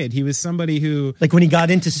with Dwid. He was somebody who, like when he got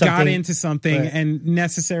into something, and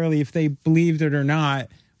necessarily, if they believed it or not,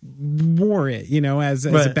 wore it, as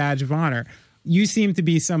a badge of honor. You seem to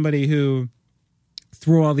be somebody who,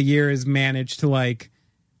 through all the years, managed to like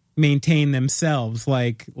maintain themselves.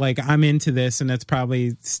 Like I'm into this, and that's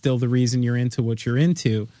probably still the reason you're into what you're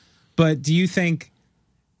into. But do you think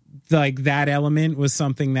like that element was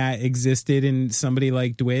something that existed in somebody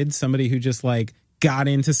like Dwid, somebody who just like got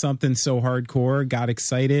into something so hardcore, got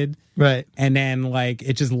excited, right? And then like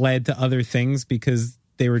it just led to other things because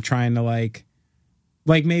they were trying to like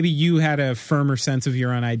maybe you had a firmer sense of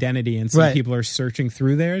your own identity and some people are searching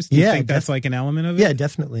through theirs. Do you think that's like an element of it? Yeah,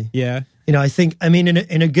 definitely. Yeah. I think,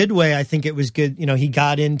 in a good way, I think it was good. He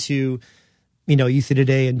got into, Youth of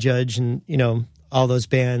Today and Judge and, all those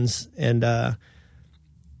bands and,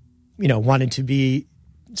 wanted to be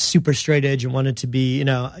super straight edge and wanted to be,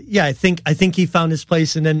 I think he found his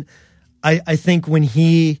place. And then I think when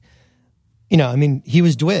he, he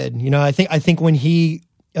was Dwid, I think when he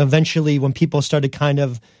eventually, when people started kind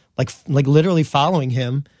of like literally following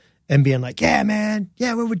him and being like, yeah, man,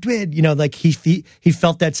 yeah, we're with Dwid, like he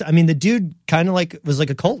felt that, the dude kind of like was like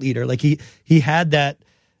a cult leader. Like he had that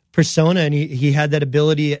persona and he had that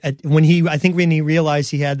ability when he realized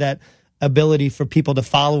he had that ability for people to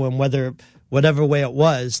follow him, whatever way it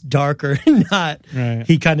was, dark or not,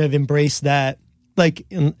 he kind of embraced that. Like,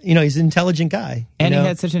 he's an intelligent guy. And he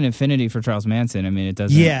had such an affinity for Charles Manson. It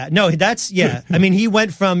doesn't. Yeah, no, that's, he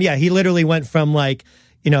went from, he literally went from like,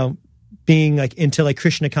 being like into like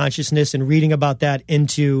Krishna consciousness and reading about that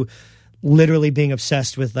into literally being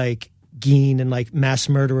obsessed with like Geen and like mass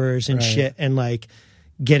murderers and shit and like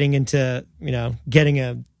getting into, getting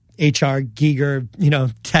a H.R. Giger,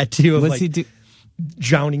 tattoo of What's he do?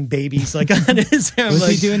 drowning babies like on his arm. Was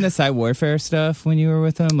like, he doing the Psy Warfare stuff when you were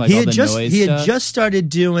with him? Like he all had the just noise he stuff? had just started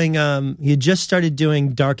doing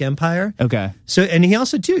Dark Empire. Okay. So, and he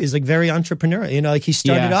also too is like very entrepreneurial. You know, like he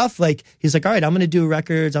started Yeah. off like he's like, all right, I'm going to do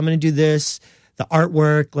records. I'm going to do this, the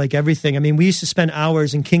artwork, like everything. I mean, we used to spend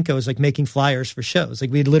hours in Kinko's like making flyers for shows.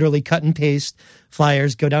 Like we'd literally cut and paste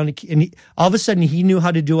flyers, go down to, and all of a sudden he knew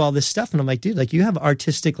how to do all this stuff. And I'm like, dude, like you have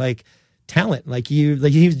artistic like talent. Like he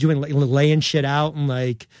was doing like laying shit out and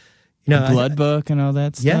like, you know, Blood Book and all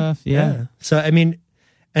that stuff. Yeah. So I mean,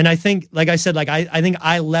 and I think, like I said, like I think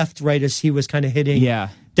I left right as he was kind of hitting. Yeah.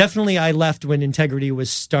 Definitely, I left when Integrity was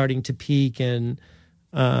starting to peak, and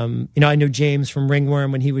you know, I knew James from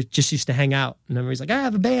Ringworm when he was just used to hang out, and I was like, I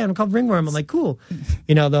have a band called Ringworm. I'm like, cool.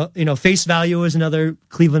 You know, Face Value is another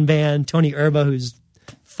Cleveland band. Tony Erba, who's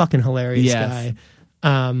fucking hilarious guy.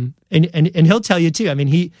 And he'll tell you too. I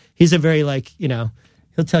mean, he's a very like, you know,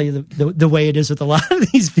 he'll tell you the way it is with a lot of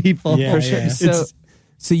these people. Yeah, for sure. yeah.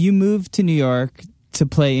 So you moved to New York to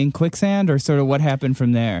play in Quicksand, or sort of what happened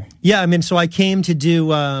from there? Yeah, I mean, so I came to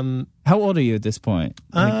do. How old are you at this point?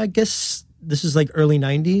 I guess this is like early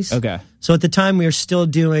 '90s. Okay. So at the time we were still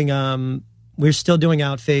doing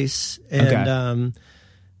Outface, and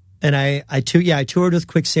and I toured with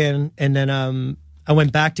Quicksand, and then I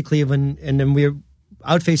went back to Cleveland, and then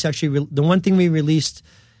Outface actually the one thing we released,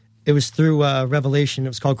 it was through Revelation. It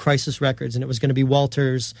was called Crisis Records, and it was going to be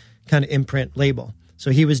Walter's kind of imprint label. So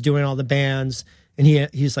he was doing all the bands, and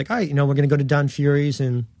he's like, all right, you know, we're going to go to Don Fury's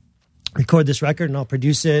and record this record, and I'll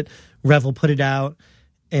produce it. Rev will put it out,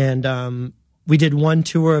 and we did one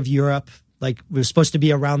tour of Europe. Like we were supposed to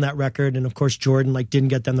be around that record, and of course Jordan like didn't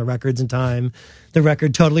get them the records in time. The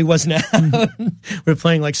record totally wasn't out. We're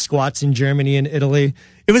playing like squats in Germany and Italy.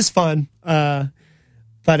 It was fun, but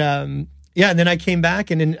yeah. And then I came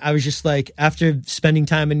back, and then I was just like, after spending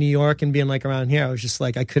time in New York and being like around here, I was just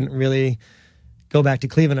like, I couldn't really go back to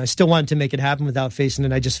Cleveland. I still wanted to make it happen with Outface, and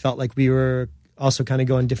then I just felt like we were also kind of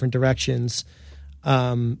going different directions.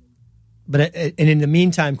 But in the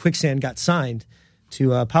meantime, Quicksand got signed to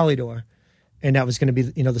Polydor. And that was going to be,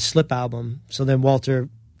 you know, the Slip album. So then Walter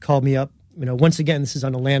called me up. You know, once again, this is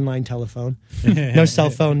on a landline telephone, no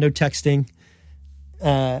cell phone, no texting.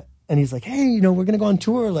 And he's like, "Hey, you know, we're going to go on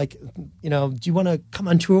tour. Like, you know, do you want to come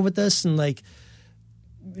on tour with us and like,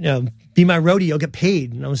 you know, be my roadie? You'll get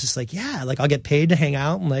paid." And I was just like, "Yeah, like I'll get paid to hang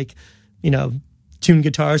out and like, you know, tune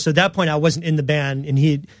guitar." So at that point, I wasn't in the band, and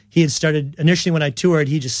he had started initially when I toured.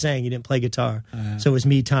 He just sang. He didn't play guitar. So it was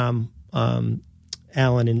me, Tom,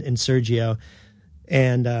 Alan and Sergio,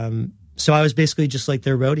 and so I was basically just like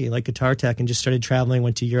their roadie, like guitar tech, and just started traveling,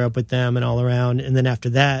 went to Europe with them and all around, and then after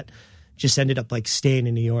that just ended up like staying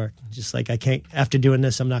in New York. Just like, I can't, after doing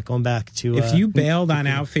this, I'm not going back to if you bailed on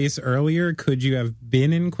Outface earlier, could you have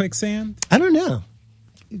been in Quicksand? I don't know.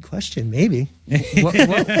 Good question. Maybe.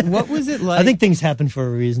 What was it like? I think things happen for a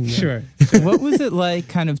reason. Though. Sure. What was it like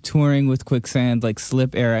kind of touring with Quicksand, like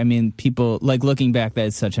Slip era? I mean, people, like looking back, that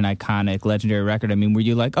is such an iconic, legendary record. I mean, were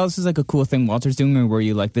you like, oh, this is like a cool thing Walter's doing, or were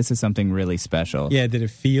you like, this is something really special? Yeah, did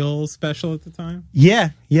it feel special at the time?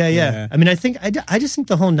 Yeah. I mean, I just think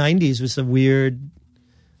the whole 90s was a weird,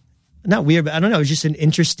 not weird, but I don't know, it was just an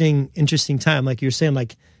interesting time. Like you were saying,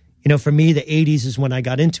 like, you know, for me, the 80s is when I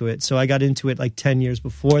got into it. So I got into it like 10 years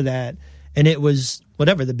before that. And it was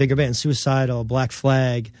whatever, the bigger bands, Suicidal, Black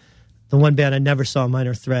Flag. The one band I never saw,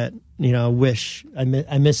 Minor Threat, you know, Wish. I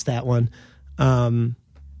missed that one. And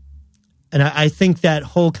I think that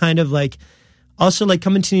whole kind of like, also like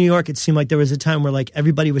coming to New York, it seemed like there was a time where like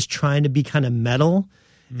everybody was trying to be kind of metal.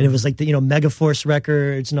 And it was like the, you know, Megaforce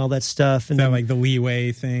records and all that stuff. And that like the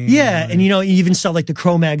Leeway thing. Yeah. And, you know, you even saw like the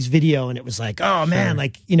Cro-Mags video, and it was like, oh man,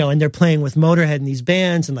 like, you know, and they're playing with Motorhead and these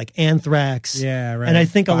bands and like Anthrax. Yeah, right. And I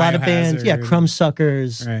think a lot of bands,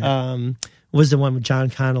 Crumbsuckers, right. Was the one with John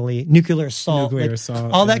Connolly, Nuclear Assault,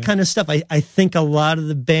 all that kind of stuff. I think a lot of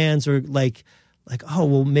the bands were like, oh,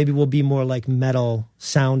 well, maybe we'll be more like metal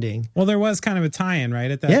sounding. Well, there was kind of a tie-in, right,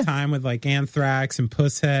 at that time with like Anthrax and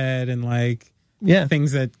Pusshead and like,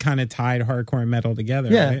 things that kind of tied hardcore and metal together.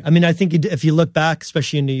 Yeah, right? I mean, I think if you look back,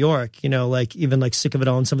 especially in New York, you know, like even like Sick of It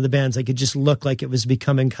All and some of the bands, like it just looked like it was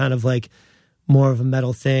becoming kind of like more of a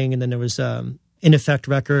metal thing. And then there was In Effect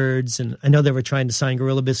Records, and I know they were trying to sign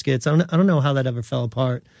Gorilla Biscuits. I don't know how that ever fell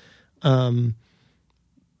apart. But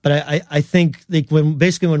I think like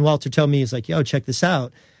when Walter told me, he's like, yo, check this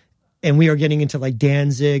out. And we were getting into like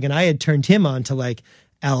Danzig, and I had turned him on to like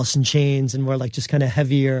Alice in Chains and more like just kind of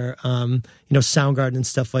heavier, you know, Soundgarden and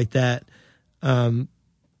stuff like that.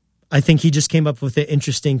 I think he just came up with an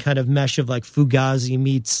interesting kind of mesh of like Fugazi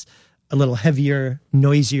meets a little heavier,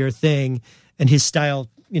 noisier thing. And his style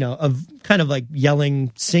of kind of like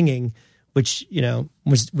yelling, singing, which,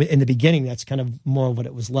 was in the beginning, that's kind of more what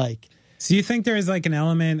it was like. So you think there's like an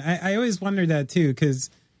element, I always wondered that too, because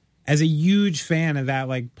as a huge fan of that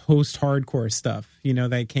like post-hardcore stuff,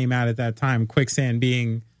 that came out at that time, Quicksand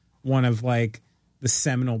being one of like the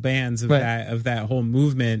seminal bands of that whole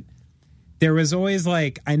movement, there was always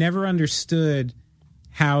like, I never understood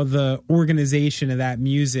how the organization of that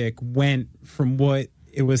music went from what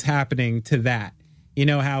it was happening to that.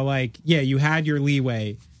 How like, you had your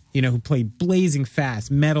Leeway, who played blazing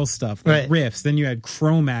fast metal stuff, like riffs. Then you had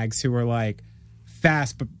Cro-Mags who were like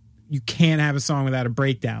fast, but you can't have a song without a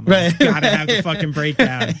breakdown. Like, you gotta have the fucking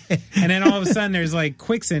breakdown. And then all of a sudden there's like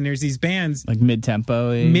Quicksand, there's these bands like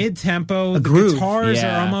mid-tempo. The groove. Guitars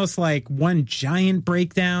are almost like one giant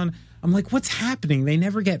breakdown. I'm like, what's happening? They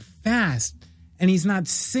never get fast. And he's not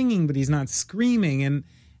singing, but he's not screaming.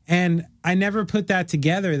 And I never put that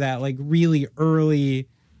together, that like really early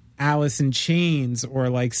Alice in Chains or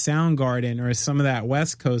like Soundgarden or some of that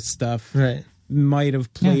West Coast stuff might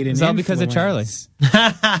have played an influence. It's all because of Charlie.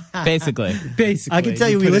 Basically. I can tell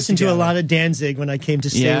you, we listened to a lot of Danzig when I came to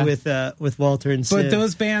stay with Walter and Sid. But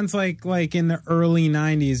those bands like in the early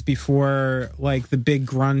 90s, before like the big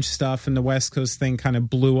grunge stuff and the West Coast thing kind of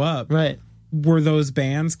blew up, were those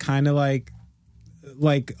bands kind of like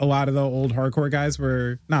a lot of the old hardcore guys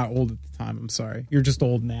were not old at the time. I'm sorry. You're just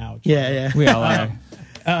old now. Yeah. We all are.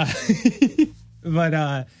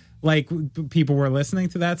 But like people were listening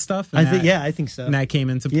to that stuff. I think so. And that came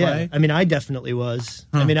into play. Yeah. I mean, I definitely was.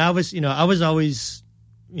 I mean, I was always,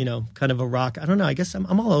 kind of a rock. I don't know. I guess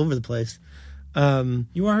I'm all over the place.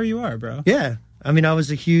 You are who you are, bro. Yeah. I mean, I was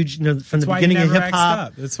a huge, from the beginning of hip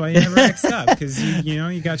hop. That's why you never X'd up, because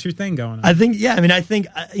you got your thing going on. I think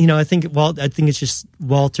it's just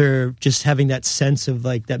Walter just having that sense of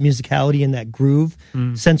like that musicality and that groove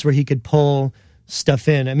sense where he could pull stuff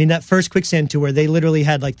in. I mean, that first Quicksand tour, they literally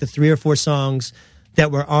had like the 3 or 4 songs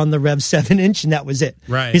that were on the Rev 7-inch, and that was it.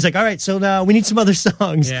 Right. He's like, all right, so now we need some other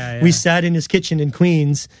songs. Yeah. We sat in his kitchen in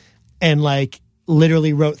Queens and like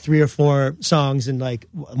literally wrote 3 or 4 songs, and like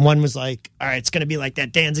one was like, all right, it's gonna be like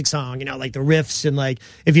that Danzig song, like the riffs, and like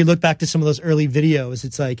if you look back to some of those early videos,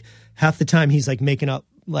 it's like half the time he's like making up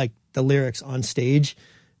like the lyrics on stage,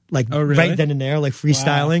 like right then and there, like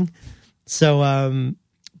freestyling. Wow. So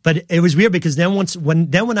but it was weird because then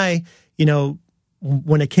when I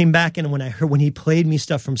when I came back and when he played me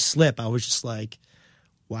stuff from Slip, I was just like,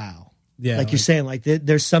 wow. Yeah, like you're saying, like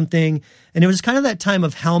there's something, and it was kind of that time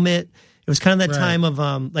of Helmet. It was kind of that time of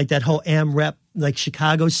like that whole rep, like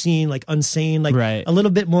Chicago scene, like Unsane, like a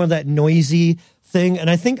little bit more of that noisy thing. And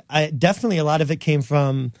I think definitely a lot of it came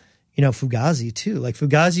from, Fugazi too. Like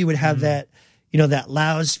Fugazi would have that, that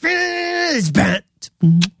loud,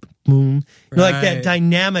 like that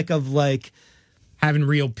dynamic of like having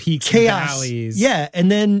real peaks chaos. And valleys. Yeah.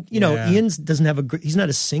 And then, Ian doesn't have he's not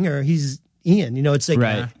a singer. He's Ian, it's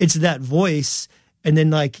like, it's that voice. And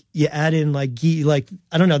then like you add in like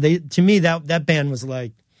I don't know, to me that band was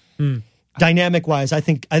like dynamic wise. I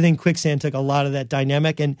think Quicksand took a lot of that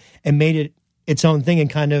dynamic and made it its own thing, and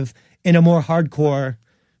kind of in a more hardcore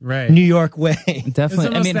New York way.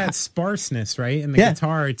 Definitely. I mean, that sparseness, right? And the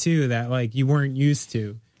guitar too, that like you weren't used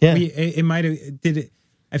to. Yeah. It might have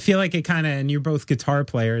I feel like it kind of, and you're both guitar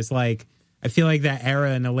players, like I feel like that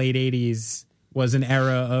era in the late 80s was an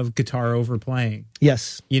era of guitar overplaying.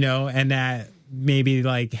 Yes. And that maybe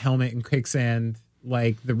like Helmet and Quicksand,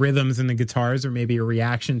 like the rhythms and the guitars are maybe a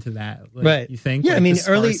reaction to that. Like, right. You think? Yeah, like I mean,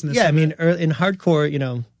 early in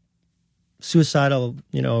hardcore, Suicidal,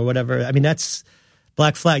 or whatever. I mean, that's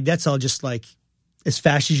Black Flag. That's all just like as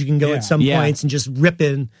fast as you can go at some points and just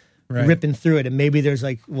ripping through it. And maybe there's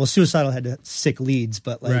like, Suicidal had sick leads,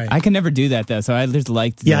 but like I can never do that though. So I just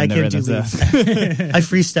liked I can't do leads. I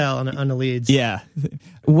freestyle on the leads. Yeah.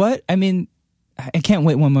 What? I mean, I can't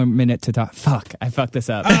wait one more minute to talk. Fuck, I fucked this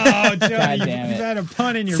up. Oh, Joey, God damn it. You had a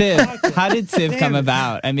pun in your Civ, pocket. how did Civ come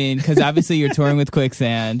about? I mean, because obviously you're touring with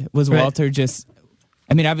Quicksand. Was Walter just...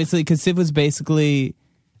 I mean, obviously, because Civ was basically...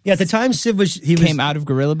 Yeah, at the time, Civ came out of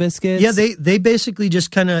Gorilla Biscuits. Yeah, they basically just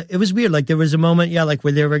kind of... It was weird. Like, there was a moment, like,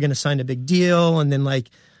 where they were going to sign a big deal, and then, like,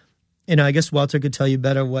 I guess Walter could tell you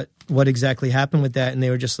better what exactly happened with that, and they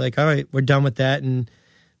were just like, all right, we're done with that, and...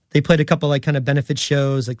 They played a couple like kind of benefit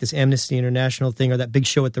shows, like this Amnesty International thing, or that big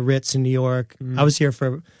show at the Ritz in New York. I was here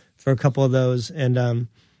for a couple of those, and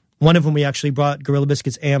one of them we actually brought Gorilla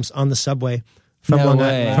Biscuits amps on the subway from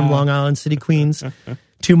Long Island City, Queens,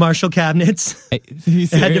 2 Marshall cabinets. I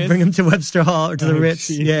had to bring them to Webster Hall or to the Ritz.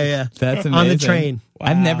 Jesus. Yeah, that's amazing. On the train. Wow.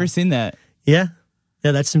 I've never seen that. Yeah,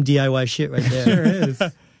 that's some DIY shit right there. Sure is.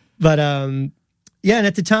 But Yeah, and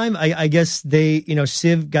at the time, I guess they,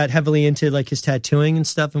 Civ got heavily into like his tattooing and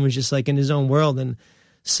stuff and was just like in his own world. And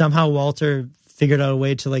somehow Walter figured out a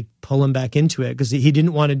way to like pull him back into it because he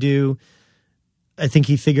didn't want to do, I think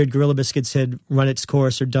he figured Gorilla Biscuits had run its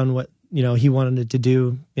course or done what, he wanted it to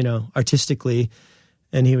do, artistically.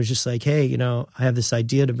 And he was just like, hey, I have this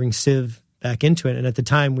idea to bring Civ back into it. And at the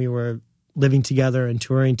time we were living together and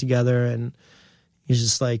touring together. And he's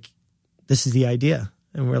just like, this is the idea.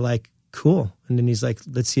 And we're like, cool. And then he's like,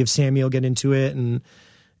 let's see if Sammy will get into it and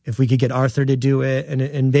if we could get Arthur to do it.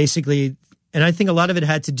 And basically, and I think a lot of it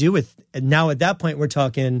had to do with, and now at that point, we're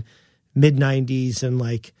talking mid-90s and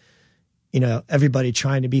like, everybody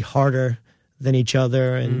trying to be harder than each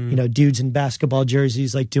other and, dudes in basketball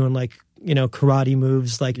jerseys, like doing like, karate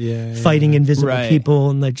moves, like fighting invisible people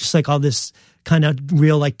and like just like all this kind of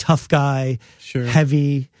real like tough guy,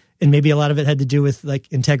 heavy. And maybe a lot of it had to do with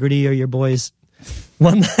like Integrity or your boys'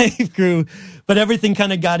 One Life crew, but everything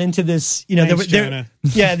kind of got into this. There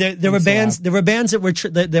were bands. There were bands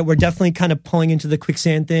that were definitely kind of pulling into the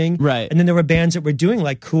quicksand thing, right? And then there were bands that were doing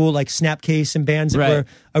like cool, like Snapcase and bands that were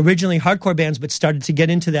originally hardcore bands, but started to get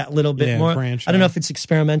into that a little bit more. I don't know if it's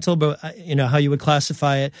experimental, but how you would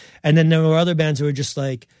classify it. And then there were other bands that were just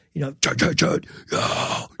like,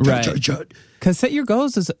 Because Set Your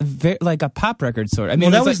Goals is like a pop record sort. I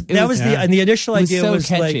mean, the initial idea so was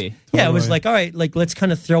catchy. Like, it was like, all right, like let's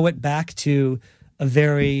kind of throw it back to a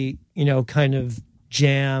very, kind of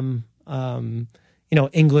jam,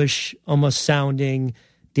 English almost sounding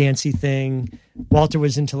dancey thing. Walter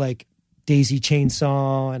was into like Daisy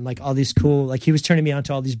Chainsaw and like all these cool, like he was turning me on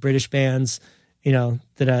to all these British bands,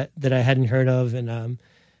 that I hadn't heard of, and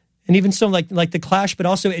even so like the Clash, but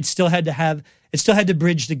also it still had to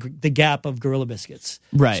bridge the gap of Gorilla Biscuits.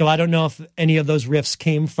 Right. So I don't know if any of those riffs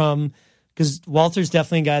came from, because Walter's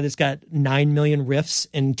definitely a guy that's got 9 million riffs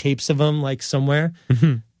and tapes of them like somewhere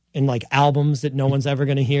in like albums that no one's ever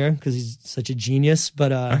going to hear because he's such a genius.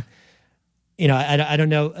 But, I don't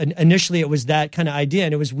know. Initially it was that kind of idea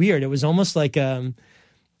and it was weird. It was almost like, at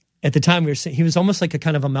the time we were saying, he was almost like a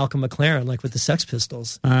kind of a Malcolm McLaren, like with the Sex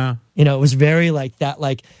Pistols. It was very like that,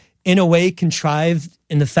 like, in a way contrived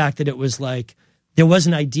in the fact that it was like there was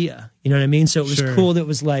an idea, you know what I mean? So it was cool. That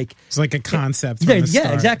was like it's like a concept. From the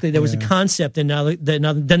start. Exactly. There was a concept, and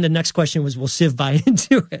then the next question was, will Civ buy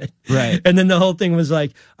into it? Right. And then the whole thing was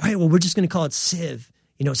like, all right, well, we're just going to call it Civ,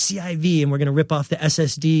 CIV, and we're going to rip off the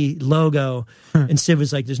SSD logo. And Civ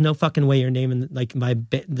was like, there's no fucking way you're naming like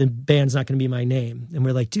the band's not going to be my name. And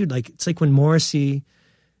we're like, dude, like it's like when Morrissey,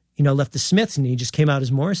 left the Smiths and he just came out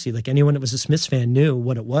as Morrissey. Like anyone that was a Smiths fan knew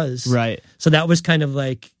what it was. Right. So that was kind of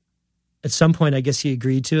like, at some point, I guess he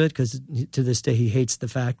agreed to it because to this day he hates the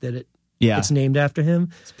fact that it's named after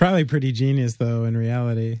him. It's probably pretty genius though in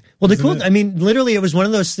reality. Well, literally it was one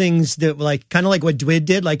of those things that like, kind of like what Dwid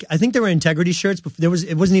did. Like I think there were Integrity shirts, but it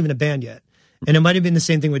wasn't even a band yet. And it might've been the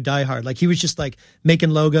same thing with Die Hard. Like he was just like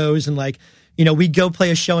making logos and like, we'd go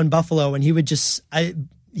play a show in Buffalo and he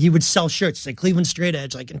would sell shirts like Cleveland Straight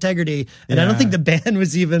Edge, like Integrity. And I don't think the band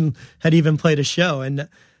had even played a show. And,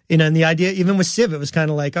 and the idea, even with Civ, it was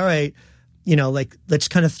kind of like, all right, like let's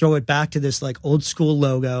kind of throw it back to this like old school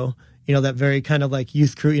logo, that very kind of like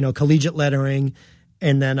youth crew, collegiate lettering.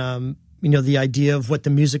 And then, the idea of what the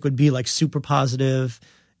music would be like super positive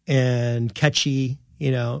and catchy,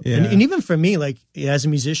 and even for me, like as a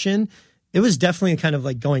musician, it was definitely kind of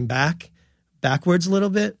like going backwards a little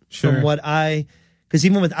bit from what because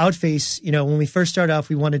even with Outface, when we first started off,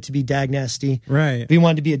 we wanted to be Dag Nasty. Right. We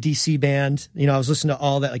wanted to be a DC band. I was listening to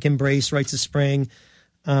all that, like Embrace, Rites of Spring,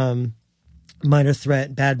 Minor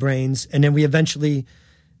Threat, Bad Brains. And then we eventually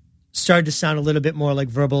started to sound a little bit more like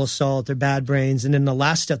Verbal Assault or Bad Brains. And then the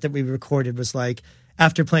last stuff that we recorded was like,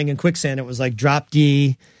 after playing in Quicksand, it was like Drop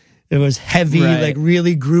D. It was heavy, like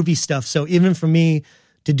really groovy stuff. So even for me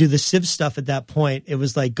to do the Civ stuff at that point, it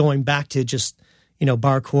was like going back to just,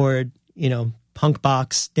 bar chord, punk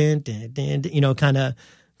box, kind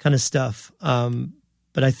of stuff.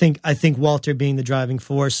 But I think Walter being the driving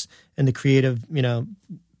force and the creative,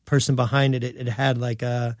 person behind it, it had like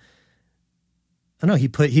a, I don't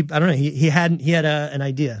know. He had an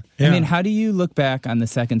idea. Yeah. I mean, how do you look back on the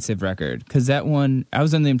second Civ record? Because that one, I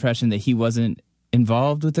was under the impression that he wasn't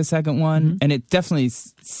involved with the second one, and it definitely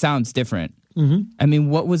sounds different. I mean,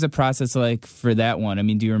 what was the process like for that one? I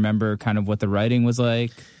mean, do you remember kind of what the writing was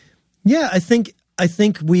like? Yeah, I think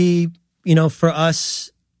we, for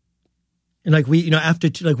us, and like we, after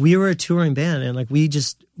like we were a touring band, and like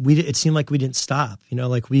it seemed like we didn't stop.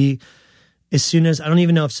 Like as soon as, I don't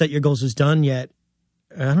even know if Set Your Goals was done yet.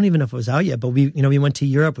 I don't even know if it was out yet, but we went to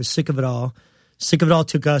Europe, was sick of it all. Sick of It All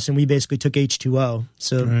took us, and we basically took H2O.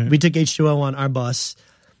 So we took H2O on our bus,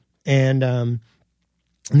 and I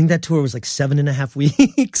think that tour was like 7.5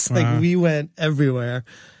 weeks. Like we went everywhere,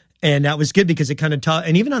 and that was good because it kind of taught.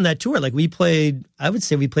 And even on that tour, like I would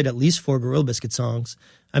say we played at least 4 Gorilla Biscuit songs.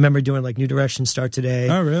 I remember doing like New Direction, Start Today.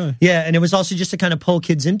 Oh, really? Yeah, and it was also just to kind of pull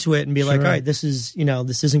kids into it and be like, all right, this is,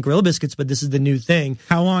 this isn't Gorilla Biscuits, but this is the new thing.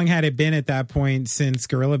 How long had it been at that point since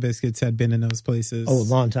Gorilla Biscuits had been in those places? Oh, a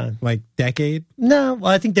long time. Like decade? No, well,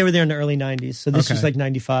 I think they were there in the early 90s. So this was like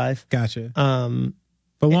 95. Gotcha.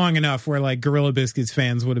 But long enough where like Gorilla Biscuits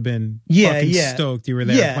fans would have been fucking stoked you were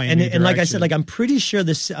there playing New and like I said, like I'm pretty sure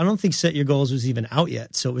I don't think Set Your Goals was even out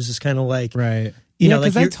yet. So it was just kind of like... Right.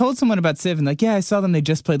 Because I told someone about CIV and like, I saw them. They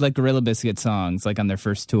just played like Gorilla Biscuit songs like on their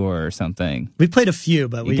first tour or something. We played a few,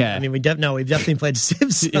 but we've definitely played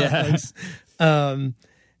CIV songs. And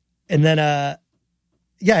then, I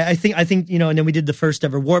think, and then we did the first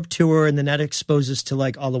ever Warped Tour, and then that exposed us to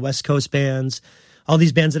like all the West Coast bands, all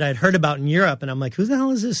these bands that I had heard about in Europe. And I'm like, who the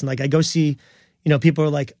hell is this? And like, I go see, people are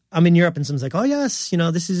like, I'm in Europe, and someone's like, oh yes,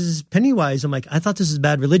 this is Pennywise. I'm like, I thought this was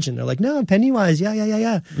Bad Religion. They're like, no, Pennywise.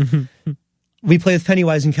 Yeah. We play with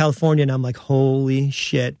Pennywise in California, and I'm like, holy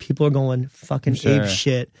shit, people are going fucking ape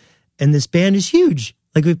shit. And this band is huge.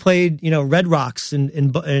 Like we played, Red Rocks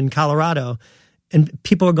in Colorado, and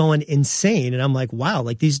people are going insane. And I'm like, wow,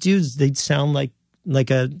 like these dudes, they sound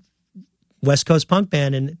like a West Coast punk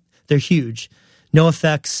band, and they're huge. No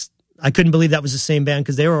Effects. I couldn't believe that was the same band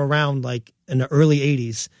because they were around like in the early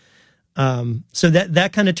 80s. So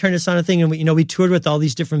that kind of turned us on a thing. And we toured with all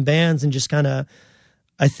these different bands, and just kind of,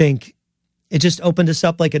 I think, it just opened us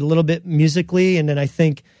up like a little bit musically. And then I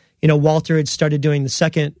think, Walter had started doing the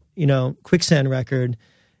second, Quicksand record,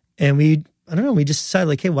 and we just decided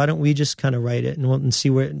like, hey, why don't we just kind of write it and see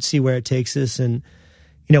where it takes us. And,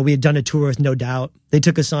 we had done a tour with No Doubt. They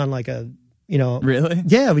took us on like a, Really?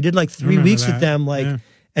 Yeah, we did like 3 weeks with them. Like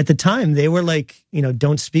at the time they were like,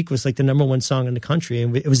 Don't Speak was like the #1 song in the country.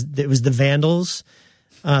 And it was the Vandals.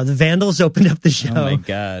 The Vandals opened up the show. Oh my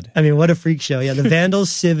God. I mean, what a freak show. Yeah, the Vandals,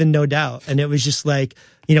 CIV, and No Doubt. And it was just like,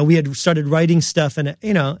 we had started writing stuff, and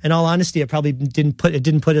in all honesty, it probably didn't put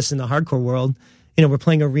us in the hardcore world. We're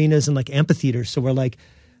playing arenas and like amphitheaters, so we're like,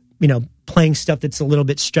 playing stuff that's a little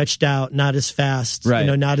bit stretched out, not as fast, right.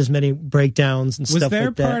 Not as many breakdowns and stuff like that.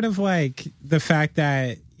 Was there part of like the fact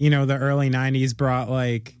that, the early 90s brought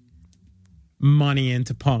like money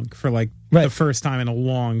into punk for like the first time in a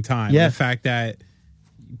long time? Yeah. The fact that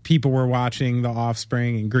people were watching The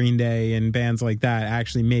Offspring and Green Day and bands like that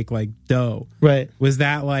actually make like dough. Right.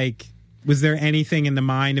 Was there anything in the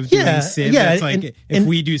mind of doing CIV that's like, if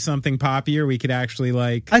we do something poppier, we could actually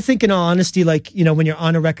like... I think in all honesty, like, when you're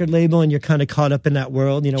on a record label and you're kind of caught up in that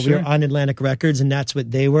world, we were on Atlantic Records, and that's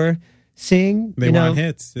what they were seeing. They want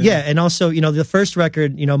hits. Yeah, and also, the first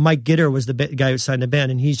record, Mike Gitter was the guy who signed the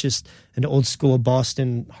band, and he's just an old school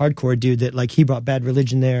Boston hardcore dude that, like, he brought Bad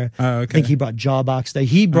Religion there. Oh, okay. I think he brought Jawbox there.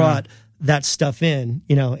 He brought that stuff in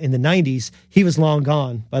the 90s. He was long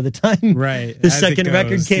gone by the time the second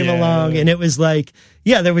record came along, and it was like,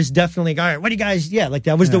 there was definitely, all right, what do you guys, like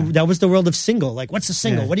that was the world of single. Like, what's the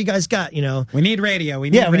single? What do you guys got? We need radio.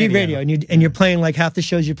 We need radio. And you're playing like half the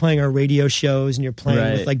shows you're playing are radio shows, and you're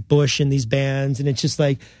playing with like Bush and these bands, and it's just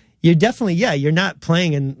like, you're definitely, you're not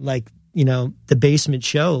playing in like, the basement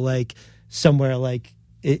show, like somewhere like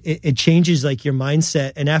it changes like your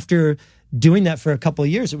mindset. And after doing that for a couple of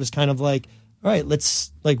years, it was kind of like, all right,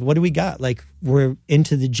 let's like, what do we got? Like, we're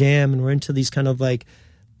into the jam, and we're into these kind of like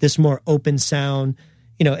this more open sound.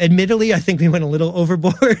 Admittedly, I think we went a little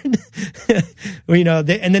overboard.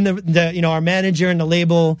 And then our manager and the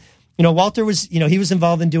label, Walter was, he was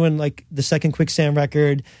involved in doing like the second Quicksand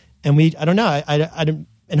record, and I don't know, I don't.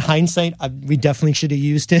 In hindsight, we definitely should have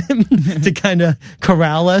used him to kind of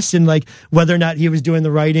corral us, and like whether or not he was doing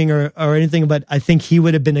the writing or anything. But I think he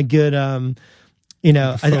would have been a good,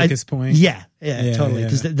 focus point. Yeah, totally.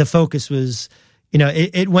 Because the focus was,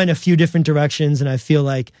 it went a few different directions, and I feel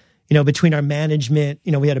like, between our management,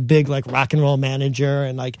 we had a big like rock and roll manager,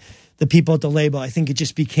 and like the people at the label, I think it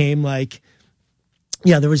just became like,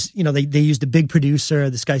 there was, they used a big producer,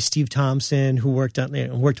 this guy Steve Thompson, who worked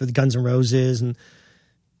with Guns N' Roses, and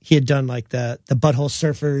he had done like the Butthole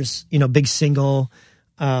Surfers, big single,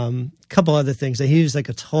 couple other things. He was like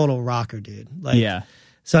a total rocker, dude. Like,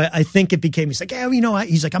 so I think it became, he's like,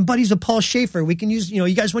 he's like, I'm buddies with Paul Schaefer. We can use,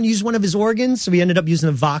 you guys want to use one of his organs? So we ended up using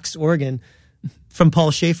a Vox organ from Paul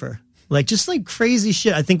Schaefer. Like, just like crazy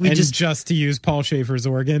shit. I think we just to use Paul Schaefer's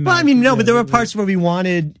organ. Well, I mean, no, but there were parts where we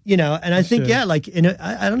wanted, and I think, like,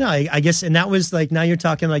 I don't know, I guess, and that was like, now you're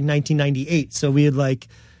talking like 1998. So we had like,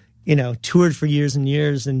 toured for years and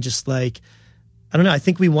years, and just like, I don't know. I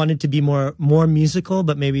think we wanted to be more musical,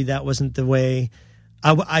 but maybe that wasn't the way.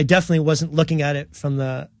 I definitely wasn't looking at it from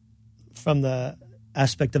the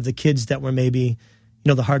aspect of the kids that were maybe,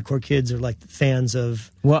 the hardcore kids or like fans of.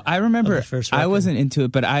 Well, I remember the first record. I wasn't into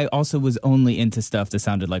it, but I also was only into stuff that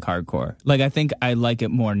sounded like hardcore. Like I think I like it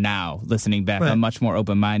more now. Listening back, Right. I'm much more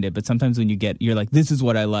open minded. But sometimes when you're like, this is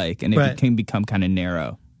what I like, and it Right. can become kind of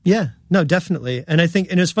narrow. Yeah, no, definitely. And I think,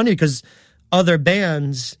 and it's funny because other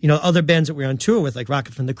bands that we're on tour with, like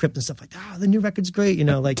Rocket from the Crypt and stuff like, the new record's great,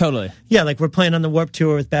 like Totally. Yeah, like we're playing on the Warped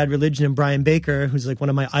Tour with Bad Religion and Brian Baker, who's like one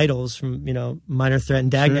of my idols from, Minor Threat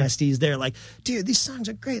and Dag Nasty's. They're like, dude, these songs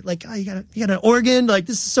are great. Like, you got an organ. Like,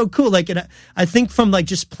 this is so cool. Like, and I think from like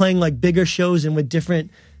just playing like bigger shows and with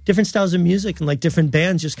different styles of music and like different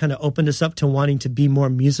bands just kind of opened us up to wanting to be more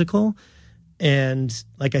musical. And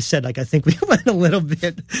like I said, like I think we went a little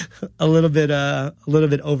bit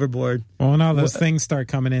overboard. Well, when all those things start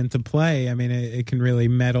coming into play, I mean, it can really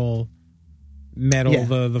meddle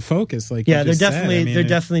the focus. Like yeah, you just there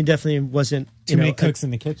definitely said. wasn't too many cooks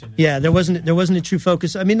in the kitchen. Yeah, there wasn't a true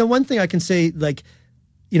focus. I mean, the one thing I can say, like,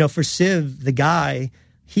 for Civ, the guy,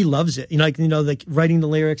 he loves it. Like writing the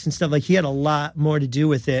lyrics and stuff. Like he had a lot more to do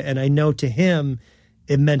with it, and I know to him.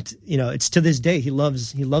 It meant, it's to this day, he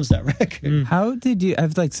loves that record. How did you, I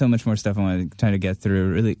have like so much more stuff I want to try to get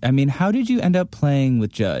through. Really, I mean, how did you end up playing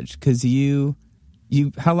with Judge? Because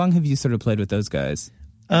how long have you sort of played with those guys?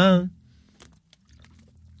 Let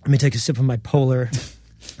me take a sip of my Polar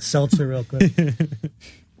seltzer real quick.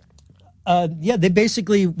 Yeah, they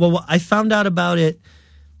basically, I found out about it,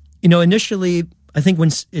 initially, I think when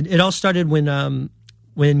it all started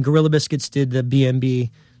when Gorilla Biscuits did the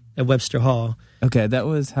B&B at Webster Hall. Okay, that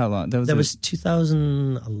was how long? That was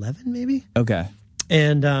 2011, maybe. Okay,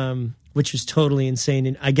 and which was totally insane.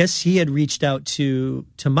 And I guess he had reached out to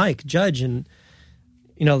Mike Judge, and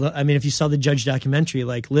I mean, if you saw the Judge documentary,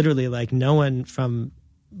 like literally, like no one from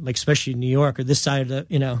like especially New York or this side of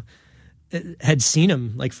the had seen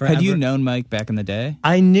him like forever. Had you known Mike back in the day?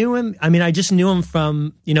 I knew him. I mean, I just knew him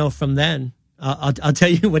from then. I'll tell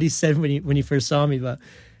you what he said when he first saw me, but.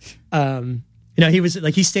 He was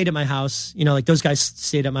like he stayed at my house. Like those guys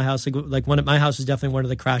stayed at my house. Like my house was definitely one of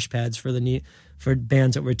the crash pads for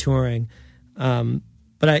bands that were touring.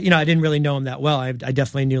 But I didn't really know him that well. I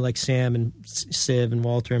definitely knew like Sam and Civ and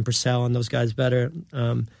Walter and Purcell and those guys better.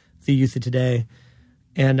 The youth of today,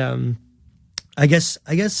 and I guess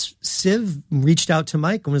Civ reached out to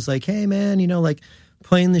Mike and was like, "Hey man, like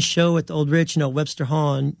playing this show at the Old Rich, Webster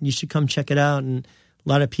Hall, and you should come check it out." And a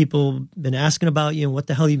lot of people been asking about you and what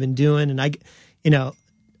the hell you've been doing. And I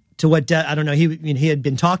don't know. He had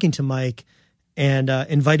been talking to Mike and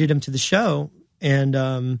invited him to the show. And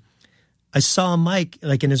I saw Mike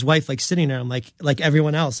like and his wife like sitting there. I'm like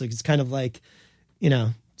everyone else. Like it's kind of like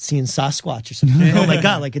seeing Sasquatch or something. Oh my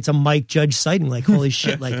god! Like it's a Mike Judge sighting. Like holy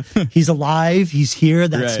shit! Like he's alive. He's here.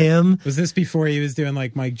 That's right. him. Was this before he was doing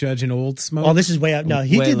like Mike Judge and Old Smoke? Oh, this is way out. No,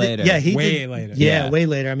 he way did later. Later. Yeah, way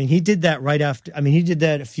later. I mean, he did that right after. I mean, he did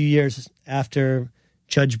that a few years after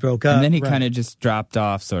Judge broke up. And then he kind of just dropped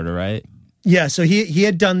off, sort of, right? Yeah, so he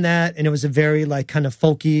had done that, and it was a very like kind of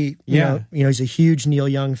folky. You know, he's a huge Neil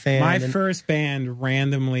Young fan. My first band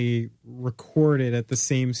randomly recorded at the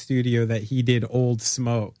same studio that he did Old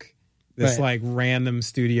Smoke. This like random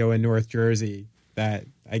studio in North Jersey that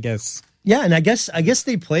I guess. Yeah, and I guess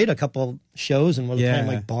they played a couple shows and were playing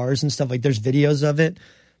like bars and stuff. Like there's videos of it,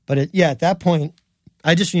 but at that point,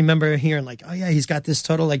 I just remember hearing like, oh yeah, he's got this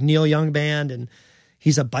total like Neil Young band and.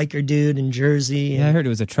 He's a biker dude in Jersey. Yeah, I heard it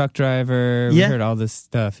was a truck driver. We heard all this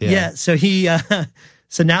stuff. Yeah. So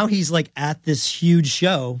so now he's like at this huge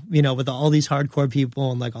show, with all these hardcore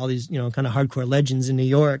people and like all these, kind of hardcore legends in New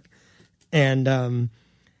York. And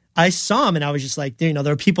I saw him and I was just like, there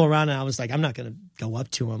were people around and I was like, I'm not going to go up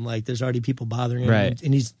to him. Like there's already people bothering him. Right.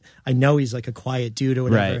 And I know he's like a quiet dude or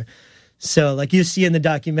whatever. Right. So like you see in the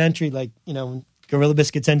documentary, like, Gorilla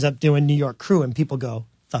Biscuits ends up doing New York Crew and people go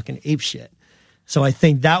fucking apeshit. So I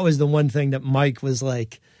think that was the one thing that Mike was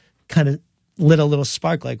like, kind of lit a little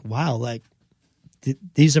spark. Like, wow, like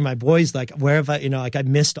these are my boys. Like, where have I, like I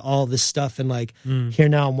missed all this stuff, and like here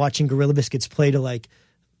now I'm watching Gorilla Biscuits play to like,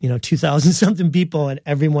 2,000 something people, and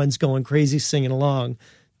everyone's going crazy singing along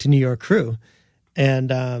to New York Crew, and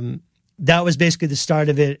that was basically the start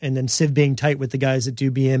of it. And then Civ being tight with the guys that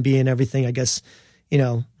do B&B and everything. I guess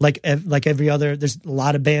like every other, there's a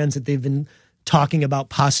lot of bands that they've been talking about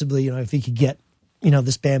possibly, if he could get.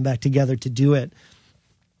 This band back together to do it.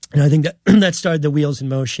 And I think that started the wheels in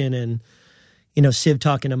motion, and, Civ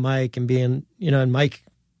talking to Mike and being, and Mike,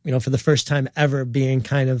 for the first time ever being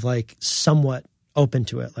kind of like somewhat open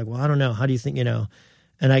to it. Like, well, I don't know. How do you think, And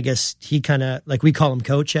And I guess he kind of, like, we call him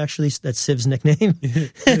Coach, actually. That's Civ's nickname.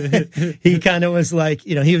 He kind of was like,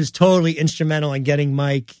 he was totally instrumental in getting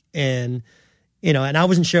Mike and, and I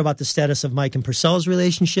wasn't sure about the status of Mike and Purcell's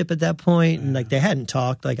relationship at that point. And, like, they hadn't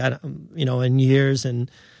talked, like, in years.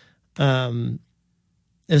 And it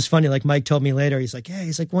was funny, like, Mike told me later, he's like,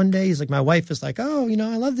 one day, my wife is like, oh,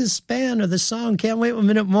 I love this band or this song. Can't wait 1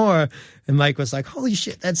 minute more. And Mike was like, holy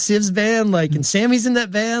shit, that's Civ's band. Like, and Sammy's in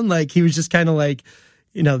that band. Like, he was just kind of like,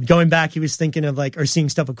 going back, he was thinking of, like, or seeing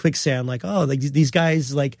stuff with Quicksand, like, oh, like these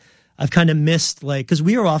guys, like, I've kind of missed, like, because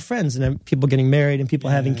we were all friends and then people getting married and people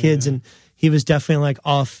having kids. And he was definitely, like,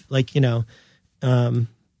 off, like, in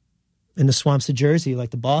the swamps of Jersey, like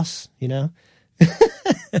the boss, Sure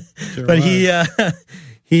but was.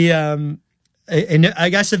 And I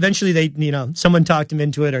guess eventually they, someone talked him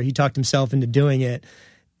into it, or he talked himself into doing it.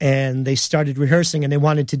 And they started rehearsing and they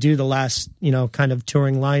wanted to do the last, kind of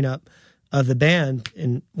touring lineup of the band.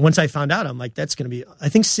 And once I found out, I'm like, that's going to be, I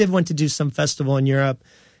think Civ went to do some festival in Europe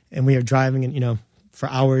and we were driving and, for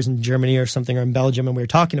hours in Germany or something, or in Belgium. And we were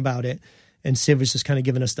talking about it and Civ was just kind of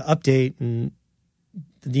giving us the update. And,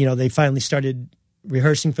 they finally started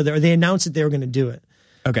rehearsing or they announced that they were going to do it.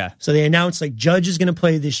 Okay. So they announced, like, Judge is going to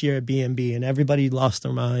play this year at B&B and everybody lost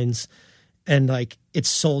their minds. And, like, it's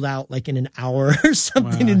sold out, like, in an hour or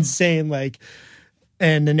something insane. Like,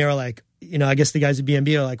 and then they were like, I guess the guys at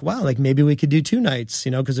B&B are like, wow, like, maybe we could do 2 nights,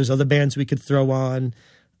 because there's other bands we could throw on.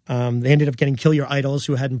 They ended up getting Kill Your Idols,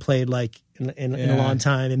 who hadn't played, like, in a long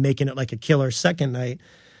time, and making it, like, a killer second night.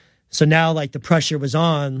 So now, like, the pressure was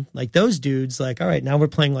on, like, those dudes, like, all right, now we're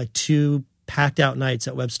playing, like, 2 packed out nights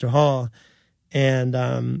at Webster Hall.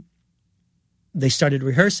 And they started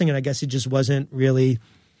rehearsing, and I guess it just wasn't really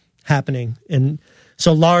happening. And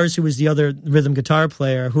so Lars, who was the other rhythm guitar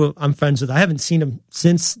player, who I'm friends with, I haven't seen him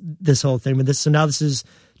since this whole thing. So now this is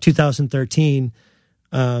 2013.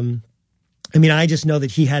 I just know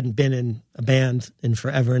that he hadn't been in a band in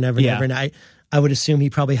forever and ever and ever. And I would assume he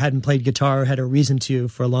probably hadn't played guitar or had a reason to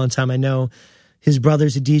for a long time. I know his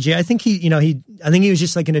brother's a DJ. I think he was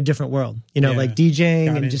just, like, in a different world, like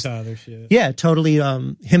DJing and just other shit. Yeah, totally.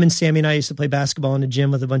 Him and Sammy and I used to play basketball in the gym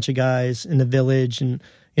with a bunch of guys in the Village, and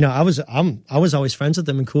I was always friends with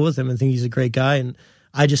him and cool with him. I think he's a great guy, and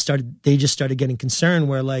they just started getting concerned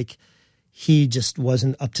where, like, he just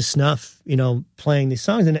wasn't up to snuff, playing these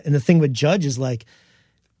songs. And the thing with Judge is, like,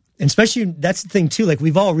 and especially that's the thing too. Like,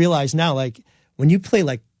 we've all realized now, like, when you play,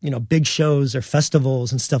 like, big shows or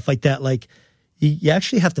festivals and stuff like that, like, you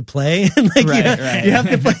actually have to play. Like, right. You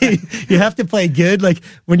have to play good. Like,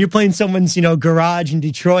 when you're playing someone's, garage in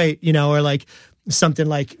Detroit, or like something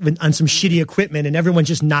like on some shitty equipment and everyone's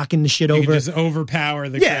just knocking the shit over. You just overpower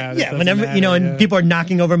the crowd. Yeah. Whenever, and people are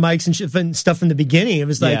knocking over mics and stuff from the beginning. It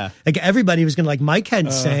was like, like everybody was going to, like, Mike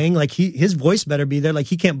hadn't sang, like, his voice better be there. Like,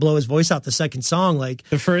 he can't blow his voice out the second song. Like,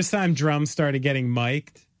 the first time drums started getting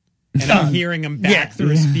mic'd and I'm hearing them back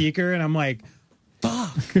through a speaker and I'm like,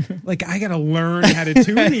 fuck, like, I gotta learn how to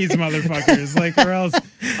tune these motherfuckers, like, or else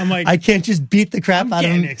I'm like, I can't just beat the crap out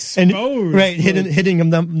of them. Exposed. And, right,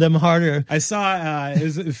 hitting them harder. I saw, it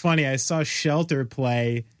was funny, I saw Shelter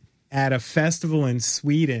play at a festival in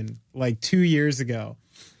Sweden, like, 2 years ago.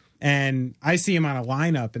 And I see him on a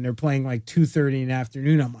lineup and they're playing, like, 2:30 in the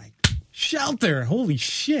afternoon. I'm like, Shelter, holy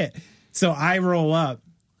shit. So I roll up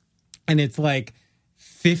and it's like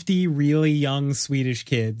 50 really young Swedish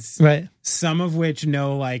kids, right? Some of which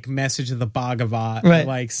know, like, Message of the Bhagavat, right?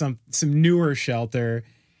 Like some newer Shelter,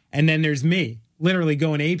 and then there's me, literally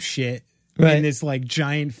going ape shit in this, like,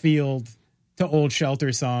 giant field to old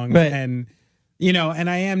Shelter songs, right? And and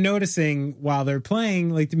I am noticing while they're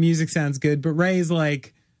playing, like, the music sounds good, but Ray's,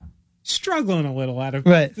 like, struggling a little out of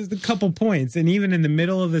a couple points, and even in the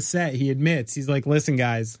middle of the set, he admits, he's like, "Listen,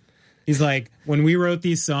 guys," he's like, "when we wrote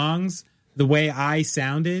these songs, the way I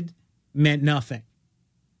sounded meant nothing."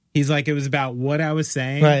 He's like, it was about what I was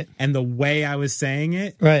saying and the way I was saying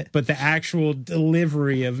it. Right. But the actual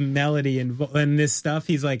delivery of melody and this stuff,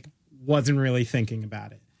 he's like, wasn't really thinking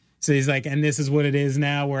about it. So he's like, and this is what it is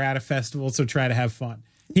now. We're at a festival, so try to have fun.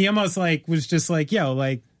 He almost, like, was just like, yo,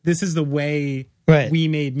 like, this is the way we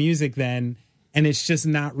made music then. And it's just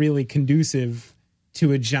not really conducive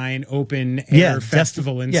to a giant open air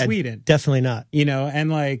festival in Sweden. Definitely not.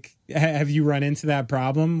 And, like, have you run into that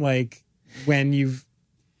problem? Like, when you've,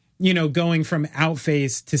 going from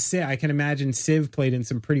Outface to Civ, I can imagine Civ played in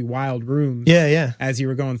some pretty wild rooms. Yeah. As you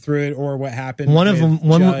were going through it, or what happened. One of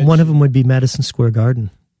them would be Madison Square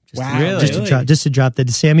Garden. Wow, really? Just to drop that.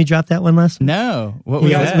 Did Sammy drop that one last? No. What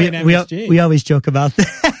was that? We always joke about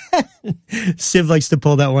that. Civ likes to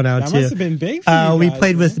pull that one out that too. That must have been big for you we guys,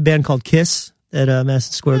 played with a band called Kiss at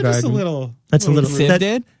Madison Square Garden. Just a little. That's a little. Civ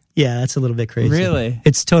did? Yeah, that's a little bit crazy. Really?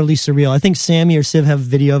 It's totally surreal. I think Sammy or Civ have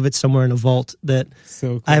video of it somewhere in a vault that So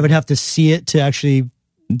cool. I would have to see it to actually.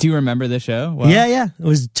 Do you remember the show? Wow. Yeah. It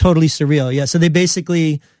was totally surreal. Yeah. So they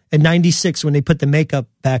basically, in 96, when they put the makeup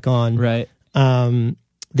back on, Right.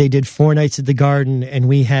 they did 4 nights at the Garden, and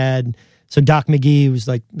we had, so Doc McGee was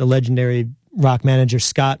like the legendary rock manager.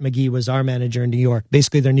 Scott McGee was our manager in New York,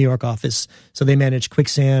 basically their New York office. So they managed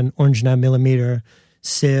Quicksand, Orange 9mm,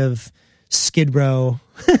 Civ, Skid Row.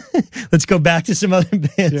 Let's go back to some other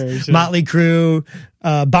bands. Sure. Motley Crue,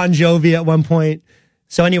 Bon Jovi at one point.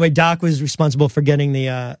 So anyway, Doc was responsible for getting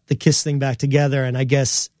the Kiss thing back together. And I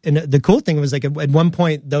guess, and the cool thing was like at one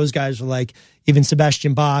point, those guys were like, even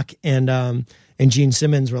Sebastian Bach and Gene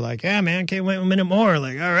Simmons were like, yeah, man, can't wait a minute more.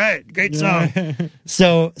 Like, all right, great song.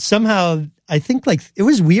 So somehow, I think like it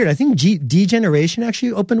was weird. I think D-Generation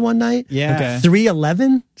actually opened one night. Yeah. Okay.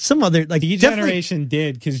 311, some other like D-Generation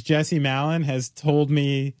did, because Jesse Mallon has told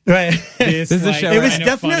me right. this. is a like, show It was kind of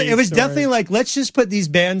definitely funny it was story. definitely like, let's just put these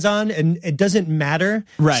bands on and it doesn't matter.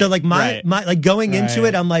 Right, So like my like going into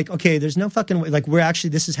Right. it, I'm like, okay, there's no fucking way. Like, we're actually,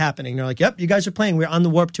 this is happening. They're like, yep, you guys are playing. We're on the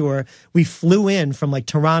Warped Tour. We flew in from like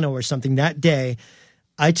Toronto or something that day.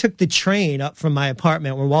 I took the train up from my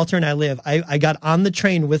apartment where Walter and I live. I got on the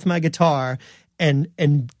train with my guitar and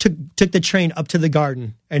took the train up to the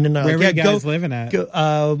Garden. And then Where were you guys living at?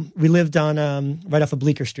 we lived on right off of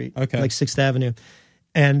Bleecker Street, Okay. like 6th Avenue.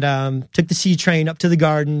 And took the C train up to the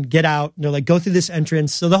Garden, get out. And they're like, go through this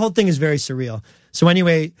entrance. So the whole thing is very surreal. So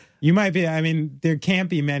anyway, You might be. I mean, there can't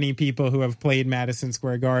be many people who have played Madison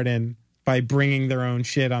Square Garden by bringing their own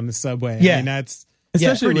shit on the subway. Yeah. I mean, that's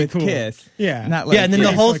Especially pretty with cool. Kiss. Yeah. Not like yeah, and then the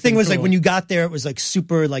pretty whole fucking thing was like cool. when you got there, it was like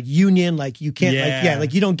super like union, like you can't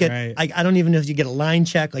like you don't get right. I don't even know if you get a line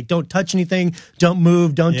check, like don't touch anything, don't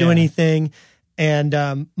move, don't do Yeah. anything.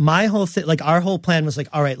 And my whole thing, like our whole plan was like,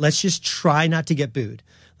 all right, let's just try not to get booed.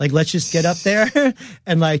 Like let's just get up there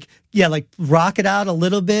and like rock it out a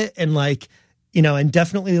little bit and like, you know, and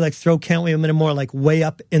definitely like throw Can't Wait a Minute More like way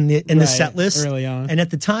up in the Right, set list early on. And at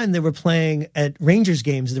the time they were playing at Rangers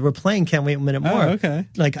games, they were playing Can't Wait a Minute More. Oh, okay.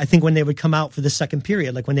 Like I think when they would come out for the second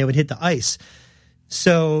period, like when they would hit the ice.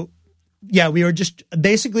 So yeah, we were just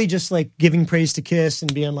basically just like giving praise to Kiss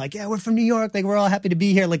and being like, yeah, we're from New York, like we're all happy to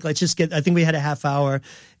be here. Like let's just get. I think we had a half hour,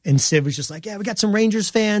 and Civ was just like, yeah, we got some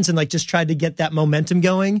Rangers fans, and like just tried to get that momentum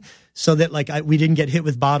going so that like we didn't get hit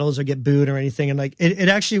with bottles or get booed or anything, and like it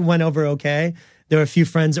actually went over okay. There were a few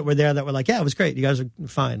friends that were there that were like, yeah, it was great. You guys are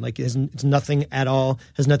fine. Like it's nothing at all.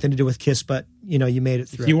 Has nothing to do with Kiss, but you know, you made it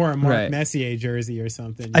through. If you wore a Mark Right. Messier jersey or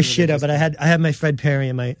something. I should have, but I had my Fred Perry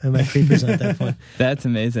and my creepers on at that point. That's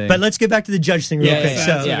amazing. But let's get back to the Judge thing real Yeah, quick. yeah,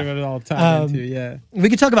 So That's yeah. what it all tied into, yeah. we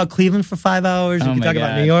could talk about Cleveland for 5 hours. We Oh could my talk about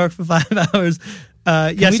God. New York for 5 hours.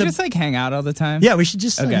 Can Yeah, we so, just like hang out all the time? yeah, we should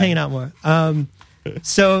just start Okay. hanging out more.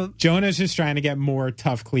 So Jonah's just trying to get more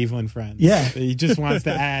tough Cleveland friends. Yeah. He just wants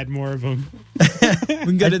to add more of them. We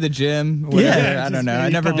can go to the gym. Whatever. Yeah, I just don't know. really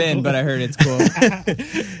I've never been, humble. but I heard it's cool.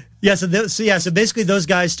 yeah, so basically those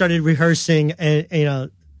guys started rehearsing, and you know,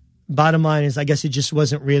 bottom line is, I guess it just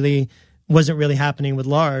wasn't really happening with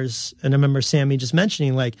Lars. And I remember Sammy just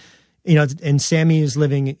mentioning, like, you know, and Sammy is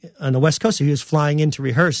living on the West Coast, so he was flying in to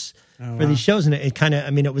rehearse for these shows, and it kind of,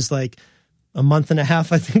 I mean, it was like a month and a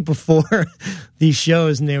half, I think, before these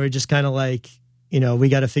shows, and they were just kind of like, you know, we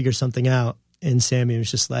got to figure something out. And Sammy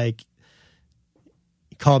was just like,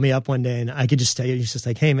 he called me up one day, and I could just tell you, he's just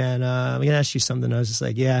like, hey man, I'm gonna ask you something. I was just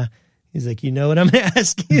like, yeah. He's like, you know what I'm gonna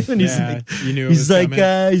ask you? And he's Yeah, like, you knew it he's was like,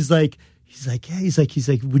 coming. he's like, yeah, he's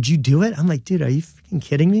like, would you do it? I'm like, dude, are you freaking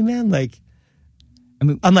kidding me, man? Like,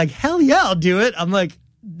 I'm like, hell yeah, I'll do it. I'm like,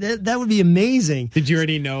 that would be amazing. Did you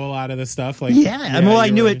already know a lot of the stuff? Like, Yeah, I mean, well, I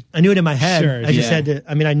you knew were- it. I knew it in my head. Sure, I just yeah. had to.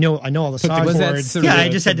 I mean, I know all the songs. Was that chords surreal? Yeah, I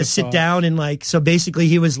just had to the sit song. down and like. So basically,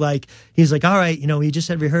 he's like, all right, you know, we just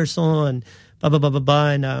had rehearsal and blah blah blah blah blah.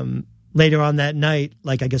 And later on that night,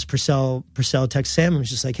 like I guess Purcell texted Sam and was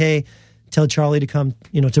just like, hey, tell Charlie to come,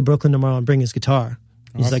 you know, to Brooklyn tomorrow and bring his guitar.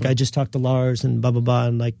 He's like, I just talked to Lars and blah blah blah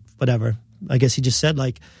and like whatever. I guess he just said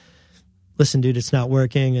like, listen, dude, it's not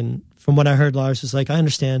working. And from what I heard, Lars was like, I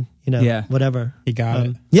understand, you know, Yeah. whatever. He got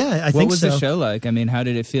it. Yeah, I think so. What was the show like? I mean, how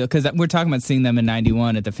did it feel? Because we're talking about seeing them in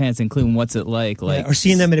 '91 at the Fans in Cleveland. What's it like? Like, Yeah, or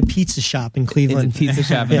seeing them at a pizza shop in it's Cleveland. a pizza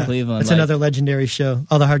shop in Cleveland. That's like, another legendary show.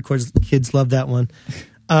 All the hardcore kids love that one.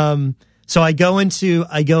 So I go into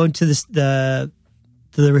this the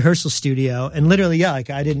rehearsal studio, and literally, yeah, like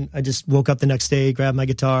I just woke up the next day, grabbed my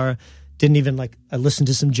guitar, didn't even like, I listened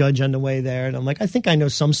to some Judge on the way there, and I'm like, I think I know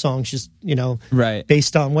some songs just, you know, Right.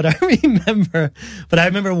 based on what I remember. But I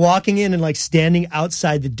remember walking in and like standing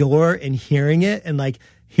outside the door and hearing it and like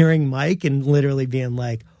hearing Mike and literally being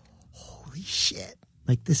like, holy shit,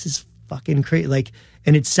 like this is fucking crazy. Like,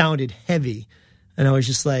 and it sounded heavy. And I was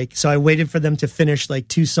just like, so I waited for them to finish like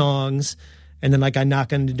 2 songs, and then like I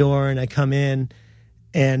knock on the door and I come in,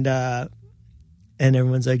 and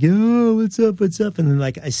everyone's like, yo, what's up? And then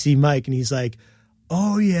like I see Mike, and he's like,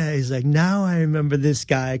 oh yeah, he's like, now I remember this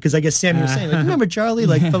guy, because I guess Sammy was saying, like, remember Charlie?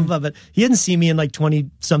 Like, blah, blah, blah. But he hadn't seen me in like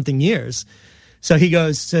 20-something years. So he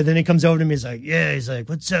goes, so then he comes over to me, he's like, yeah, he's like,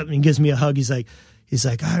 what's up? And he gives me a hug. He's like,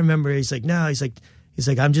 I remember. He's like, no, he's like,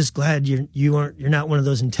 I'm just glad you're not one of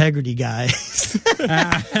those integrity guys.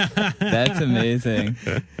 That's amazing.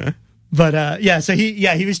 But so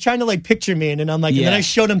he was trying to like picture me, and then I'm like, and then I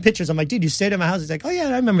showed him pictures. I'm like, dude, you stayed at my house. He's like, oh yeah,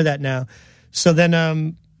 I remember that now. So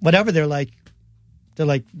then whatever, they're like,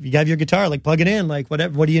 you have your guitar, like plug it in, like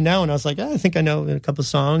whatever. What do you know? And I was like, I think I know a couple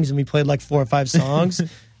songs, and we played like 4 or 5 songs,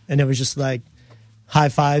 and it was just like high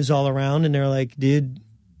fives all around, and they're like, dude,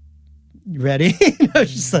 you ready? And I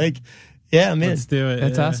was just like, yeah, I'm in. Let's do it.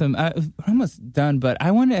 That's awesome. We're almost done, but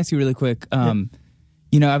I wanted to ask you really quick.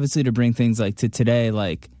 You know, obviously to bring things like to today,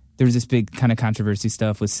 like there was this big kind of controversy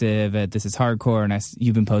stuff with CIV at This Is Hardcore, and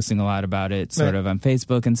you've been posting a lot about it, sort of on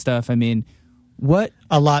Facebook and stuff. I mean, what?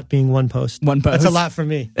 A lot being one post. One post. That's a lot for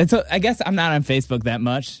me. I guess I'm not on Facebook that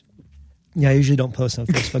much. Yeah, I usually don't post on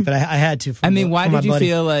Facebook, but I had to. I mean, why did you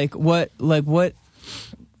feel like what?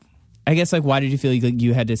 I guess like why did you feel like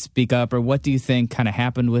you had to speak up, or what do you think kind of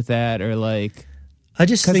happened with that, or like? I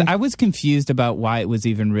just think I was confused about why it was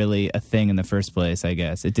even really a thing in the first place. I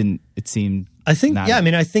guess it didn't. It seemed. I think I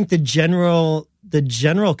mean I think the general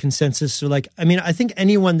consensus, or like, I mean, I think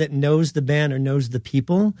anyone that knows the band or knows the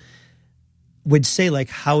people would say like,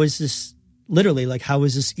 how is this literally like, how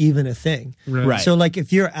is this even a thing? Right. So like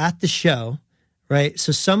if you're at the show, right?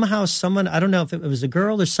 So somehow someone, I don't know if it was a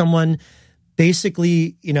girl or someone,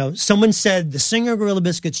 basically, you know, someone said the singer of Gorilla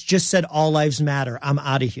Biscuits just said all lives matter. I'm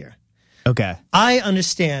out of here. Okay. I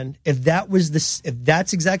understand if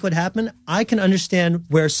that's exactly what happened, I can understand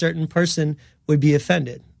where a certain person would be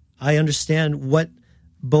offended. I understand what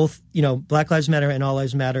both, you know, Black Lives Matter and All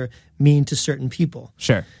Lives Matter mean to certain people.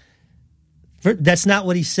 Sure. That's not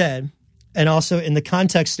what he said. And also in the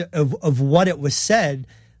context of what it was said,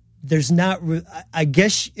 there's not, I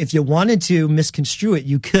guess if you wanted to misconstrue it,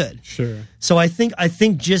 you could. Sure. So I think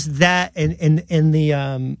just that and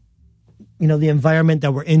the, you know, the environment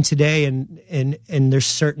that we're in today, and there's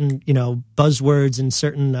certain, you know, buzzwords and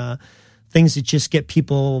certain things that just get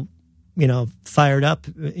people, you know, fired up,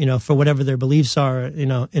 you know, for whatever their beliefs are, you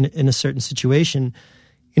know, in a certain situation.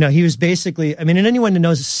 You know, he was basically, I mean, and anyone that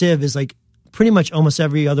knows CIV is like, pretty much almost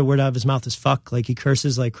every other word out of his mouth is fuck. Like he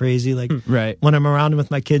curses like crazy. Like right. When I'm around him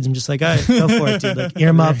with my kids, I'm just like, all right, go for it, dude. Like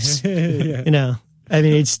earmuffs, yeah. You know, I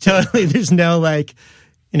mean, it's totally, there's no like,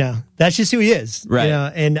 you know, that's just who he is. Right. You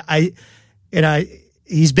know, and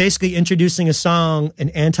he's basically introducing a song, an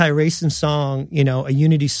anti-racist song, you know, a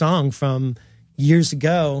unity song from years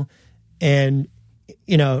ago. And,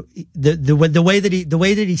 you know, the way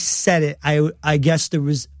that he said it, I guess there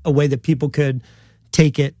was a way that people could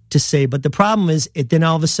take it to say, but the problem is it then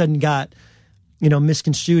all of a sudden got, you know,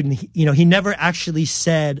 misconstrued, and he never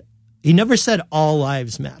said all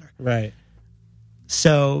lives matter. Right.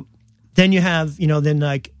 So then you have, you know, then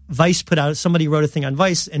like Vice somebody wrote a thing on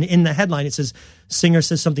Vice, and in the headline it says singer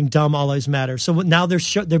says something dumb, all lives matter. So now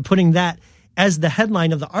they're putting that as the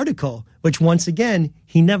headline of the article, which once again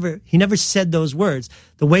he never said those words.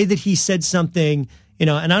 The way that he said something, you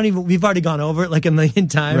know, and we've already gone over it like a million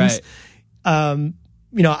times. Right.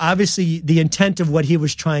 You know, obviously the intent of what he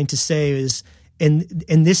was trying to say is in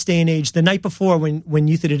this day and age, the night before when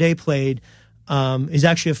Youth of Today played, is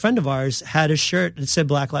actually a friend of ours had a shirt that said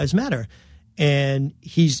Black Lives Matter. And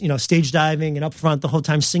he's, you know, stage diving and up front the whole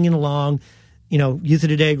time singing along. You know, Youth of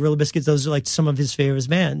Today, Gorilla Biscuits, those are like some of his favorite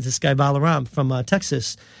bands. This guy Balaram from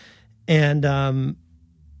Texas. And,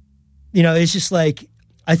 you know, it's just like,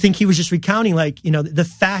 I think he was just recounting, like, you know, the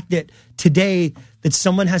fact that today that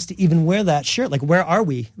someone has to even wear that shirt. Like, where are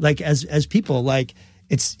we? Like, as people, like,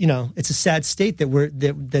 it's, you know, it's a sad state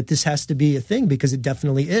that this has to be a thing, because it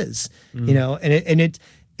definitely is, you know, and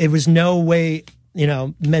it was no way, you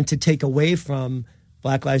know, meant to take away from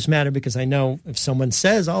Black Lives Matter, because I know if someone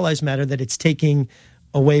says all lives matter, that it's taking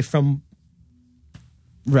away from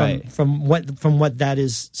what that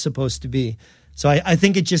is supposed to be. So I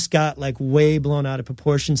think it just got like way blown out of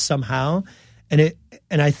proportion somehow. And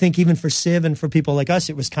I think even for CIV and for people like us,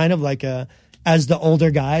 it was kind of like as the older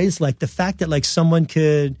guys, like the fact that like someone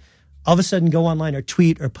could all of a sudden go online or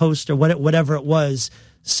tweet or post or whatever it was,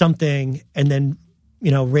 something, and then,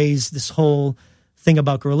 you know, raise this whole thing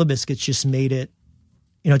about Gorilla Biscuits just made it,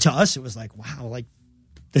 you know, to us, it was like, wow, like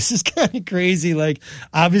this is kind of crazy. Like,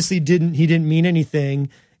 obviously he didn't mean anything.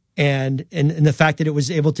 And the fact that it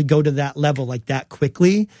was able to go to that level like that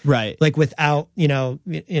quickly, right? Like without,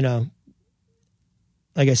 like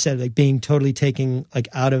I said, like being totally taken like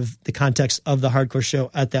out of the context of the hardcore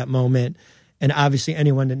show at that moment. And obviously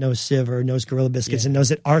anyone that knows Civ or knows Gorilla Biscuits and knows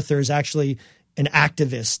that Arthur is actually an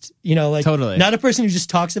activist, like totally not a person who just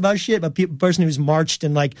talks about shit, but a person who's marched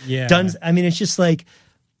and like done. I mean, it's just like,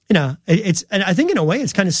 it's, and I think in a way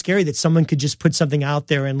it's kind of scary that someone could just put something out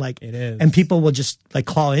there and like, it is. And people will just like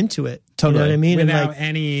claw into it. Totally. You know what I mean? Without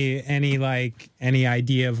and like, any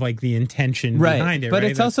idea of like the intention behind it. But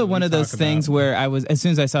right? it's also one of those things where as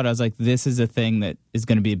soon as I saw it, I was like, this is a thing that is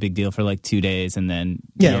going to be a big deal for like 2 days, and then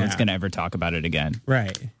no one's going to ever talk about it again.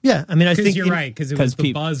 Right. Yeah. I mean, I think you're right, because it was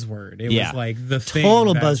the buzzword. It was like the thing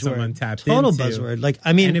total that buzzword. Someone tapped total into. buzzword. Like,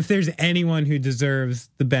 I mean, and if there's anyone who deserves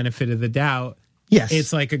the benefit of the doubt, yes,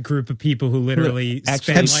 it's like a group of people who literally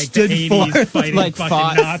actually spent like the 80s fighting like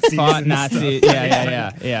fucking Nazis. Fought Nazis.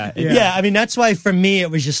 Yeah. Yeah, I mean, that's why for me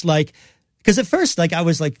it was just like, because at first, like, I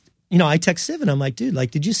was like, I text Civ and I'm like, dude,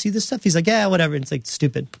 like, did you see this stuff? He's like, yeah, whatever. And it's like,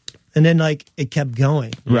 stupid. And then like it kept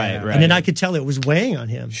going. Right. And then I could tell it was weighing on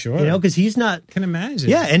him. Sure. Because he's not. Can imagine.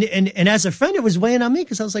 Yeah. And as a friend, it was weighing on me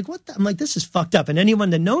because I was like, what? I'm like, this is fucked up. And anyone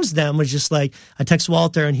that knows them was just like, I text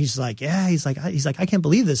Walter and he's like, yeah, he's like, I can't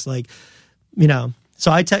believe this. Like,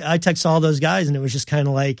 So I text all those guys, and it was just kind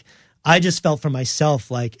of like, I just felt for myself,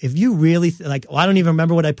 like, if you really, I don't even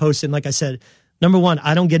remember what I posted. And like I said, number one,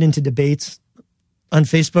 I don't get into debates on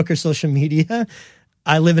Facebook or social media.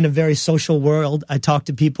 I live in a very social world. I talk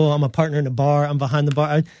to people. I'm a partner in a bar. I'm behind the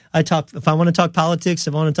bar. I talk, if I want to talk politics,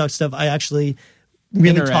 if I want to talk stuff, I actually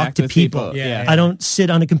really talk to people. Yeah. I don't sit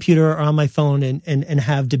on a computer or on my phone and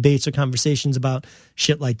have debates or conversations about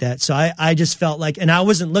shit like that. So I just felt like, and I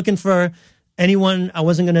wasn't looking for anyone, I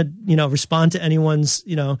wasn't going to, respond to anyone's,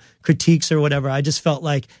 critiques or whatever. I just felt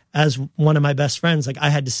like, as one of my best friends, like I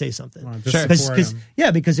had to say something. Sure.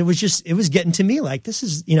 Because it was getting to me like, this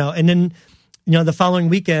is, and then, the following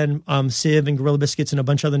weekend, Civ and Gorilla Biscuits and a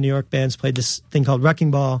bunch of other New York bands played this thing called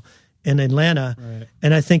Wrecking Ball in Atlanta. Right.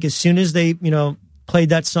 And I think as soon as they, played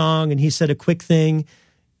that song and he said a quick thing,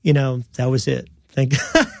 that was it. Thank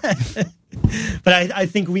God. But I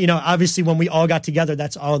think we, obviously when we all got together,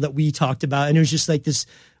 that's all that we talked about. And it was just like this,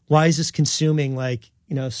 why is this consuming like,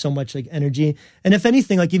 so much like energy? And if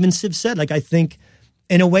anything, like even Civ said, like, I think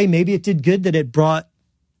in a way, maybe it did good that it brought,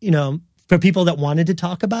 for people that wanted to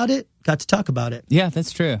talk about it, got to talk about it. Yeah,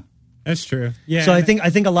 that's true. That's true. Yeah. So I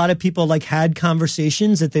think a lot of people like had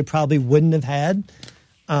conversations that they probably wouldn't have had.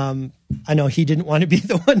 I know he didn't want to be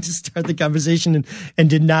the one to start the conversation and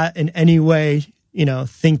did not in any way,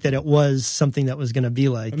 think that it was something that was going to be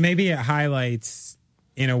like. But maybe it highlights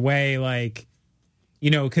in a way like,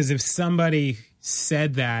 because if somebody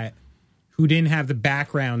said that who didn't have the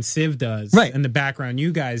background Civ does, right, and the background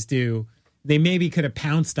you guys do, they maybe could have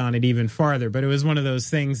pounced on it even farther. But it was one of those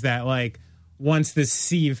things that like once this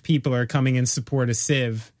sea of people are coming in support of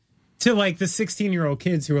Civ, to like the 16-year-old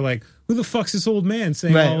kids who are like, who the fuck's this old man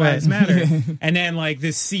saying all lives matter? And then like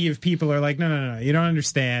this sea of people are like, no, you don't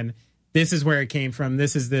understand. This is where it came from.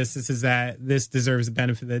 This is that. This deserves the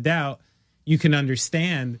benefit of the doubt. You can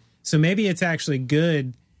understand. So maybe it's actually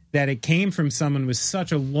good that it came from someone with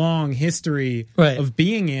such a long history of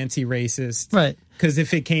being anti-racist. Right. Because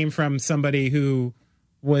if it came from somebody who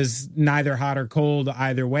was neither hot or cold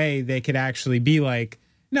either way, they could actually be like,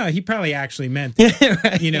 no, he probably actually meant it,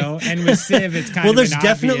 right. And with Civ, it's kind of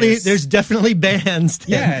there's definitely bands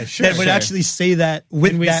that would actually say that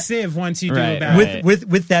with that. Civ, once you do about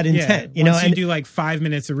with that intent, once you do like 5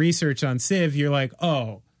 minutes of research on Civ, you're like,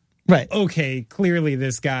 oh, right, okay, clearly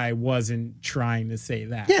this guy wasn't trying to say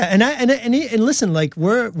that. Yeah, and listen, like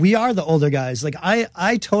we are the older guys. Like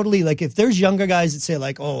I totally like if there's younger guys that say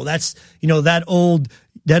like, oh, that's that old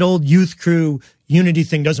youth crew unity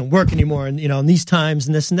thing doesn't work anymore, and in these times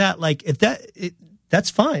and this and that, like if that's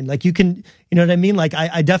fine. Like you can, what I mean? Like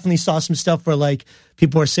I definitely saw some stuff where like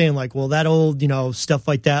people are saying like, well, that old, stuff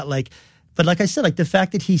like that. Like, but like I said, like the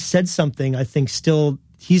fact that he said something, I think still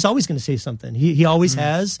he's always going to say something. He always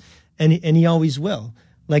has, and he always will.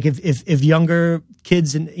 Like if younger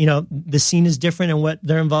kids and the scene is different and what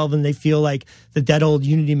they're involved in, they feel like that old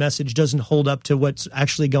unity message doesn't hold up to what's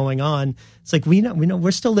actually going on. It's like we know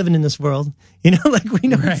we're still living in this world. Like we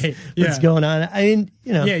know what's going on. I mean,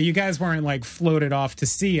 yeah, you guys weren't like floated off to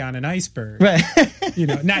sea on an iceberg, right?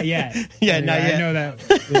 Not yet. Yeah, not yet. I know that.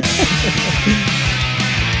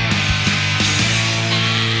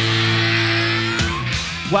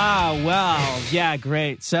 Yeah. Wow, well, yeah,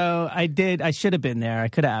 great. So I should have been there. I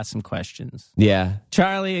could have asked some questions. Yeah.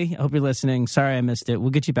 Charlie, I hope you're listening. Sorry I missed it.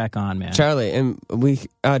 We'll get you back on, man. Charlie, and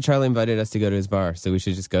Charlie invited us to go to his bar, so we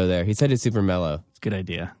should just go there. He said it's super mellow. It's a good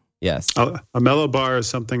idea. Yes. A mellow bar is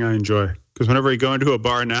something I enjoy. Because whenever you go into a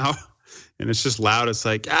bar now and it's just loud, it's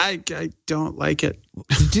like, I don't like it.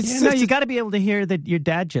 You got to be able to hear your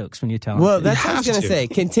dad jokes when you tell them. Well, that's what I was going to say.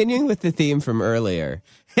 Continuing with the theme from earlier,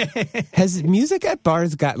 has music at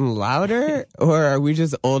bars gotten louder, or are we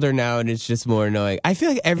just older now and it's just more annoying? I feel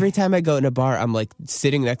like every time I go in a bar, I'm like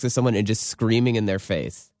sitting next to someone and just screaming in their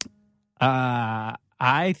face.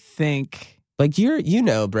 I think... Like,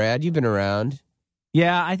 Brad, you've been around.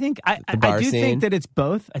 Yeah, I think I do think that it's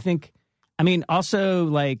both. Also,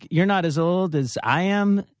 like, you're not as old as I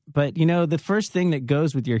am, but the first thing that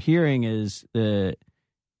goes with your hearing is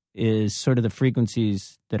sort of the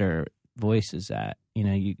frequencies that our voice is at.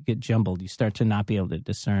 You get jumbled. You start to not be able to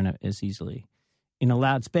discern it as easily in a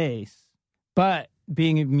loud space. But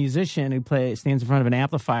being a musician who stands in front of an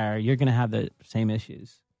amplifier, you're going to have the same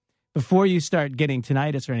issues. Before you start getting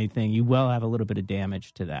tinnitus or anything, you will have a little bit of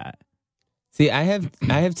damage to that. See, I have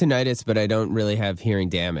tinnitus, but I don't really have hearing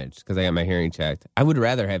damage because I got my hearing checked. I would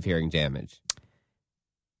rather have hearing damage.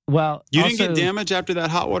 Well, you didn't get damage after that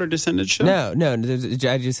hot water descended show? No,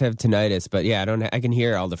 I just have tinnitus, but yeah, I can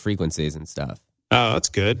hear all the frequencies and stuff. Oh, that's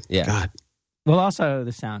good. Yeah. God. Well, also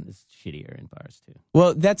the sound is shittier in bars too.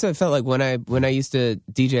 Well, that's what it felt like when I used to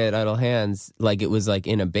DJ at Idle Hands. Like, it was like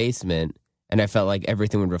in a basement, and I felt like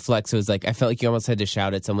everything would reflect. So it was like I felt like you almost had to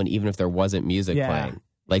shout at someone even if there wasn't music playing.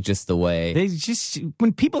 Like, just the way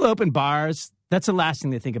when people open bars, that's the last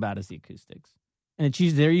thing they think about is the acoustics, and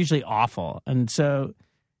they're usually awful. And so,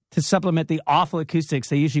 to supplement the awful acoustics,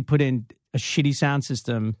 they usually put in a shitty sound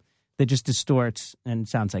system that just distorts and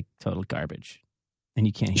sounds like total garbage, and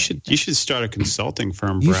you can't hear. You should start a consulting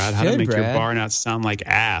firm, Brad. How to make your bar not sound like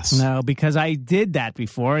ass? No, because I did that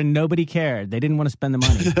before, and nobody cared. They didn't want to spend the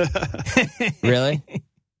money. Really?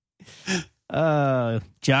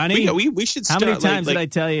 Johnny, we should start. How many times did I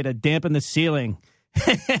tell you to dampen the ceiling?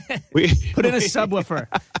 Put in a subwoofer.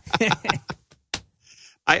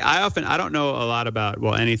 I don't know a lot about,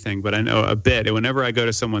 anything, but I know a bit. And whenever I go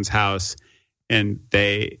to someone's house and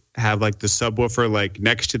they have like the subwoofer like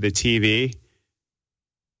next to the TV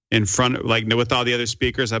in front, like with all the other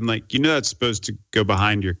speakers, I'm like, that's supposed to go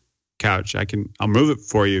behind your couch. I'll move it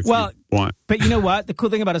for you if you want. But you know what? The cool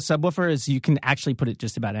thing about a subwoofer is you can actually put it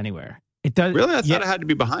just about anywhere. It does. Really? I thought it had to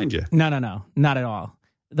be behind you. No, not at all.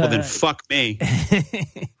 Well, then fuck me.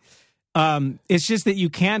 It's just that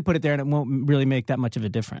you can put it there and it won't really make that much of a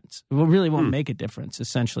difference. It really won't make a difference,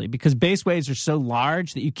 essentially, because bass waves are so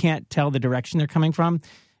large that you can't tell the direction they're coming from,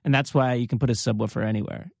 and that's why you can put a subwoofer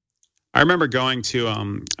anywhere. I remember going to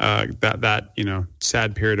that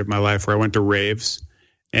sad period of my life where I went to raves,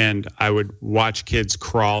 and I would watch kids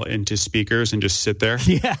crawl into speakers and just sit there.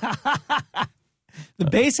 Yeah. The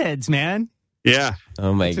bass heads, man. Yeah.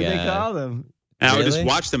 Oh, my God. That's what they call them. And I would just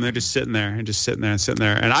watch them. They're just sitting there and just sitting there and sitting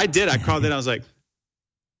there. And I did. I called in. I was like,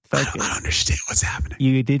 I don't understand what's happening.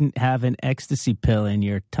 You didn't have an ecstasy pill in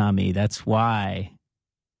your tummy. That's why.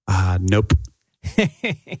 Nope.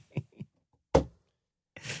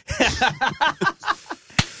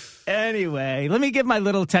 Anyway, let me give my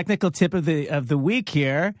little technical tip of the week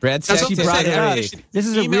here. Brad, she brought it up. This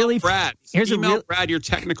is a really Brad. Brad your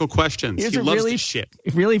technical questions. He loves this shit.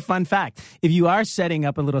 Really fun fact. If you are setting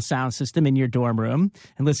up a little sound system in your dorm room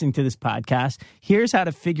and listening to this podcast, here's how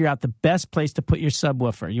to figure out the best place to put your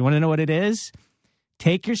subwoofer. You want to know what it is?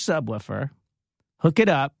 Take your subwoofer, hook it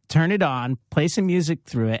up, turn it on, play some music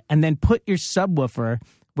through it, and then put your subwoofer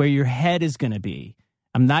where your head is going to be.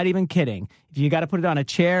 I'm not even kidding. If you got to put it on a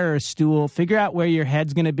chair or a stool, figure out where your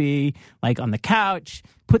head's going to be, like on the couch,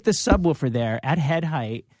 put the subwoofer there at head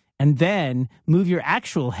height, and then move your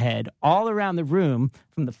actual head all around the room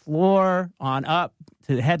from the floor on up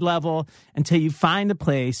to the head level until you find the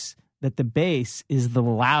place that the bass is the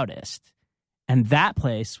loudest. And that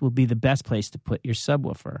place will be the best place to put your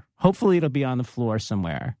subwoofer. Hopefully it'll be on the floor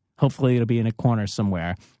somewhere. Hopefully it'll be in a corner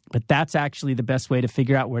somewhere. But that's actually the best way to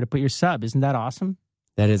figure out where to put your sub. Isn't that awesome?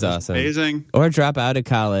 That is awesome. Amazing. Or drop out of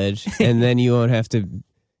college, and then you won't have to.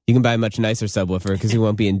 You can buy a much nicer subwoofer because you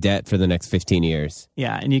won't be in debt for the next 15 years.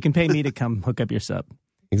 Yeah, and you can pay me to come hook up your sub.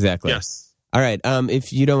 Exactly. Yes. All right.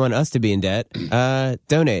 If you don't want us to be in debt,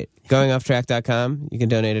 donate. GoingOffTrack.com. You can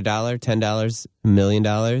donate $1, $10, $1 million.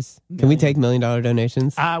 Can we take $1 million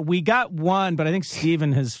donations? We got one, but I think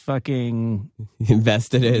Steven has fucking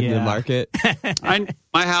invested it in the market.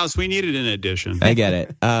 My house, we needed an addition. I get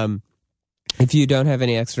it. If you don't have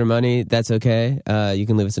any extra money, that's okay. You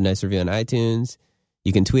can leave us a nice review on iTunes.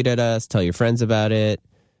 You can tweet at us, tell your friends about it.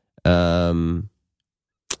 I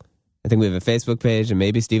think we have a Facebook page, and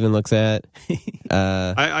maybe Steven looks at.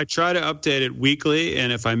 I try to update it weekly,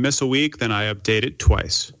 and if I miss a week, then I update it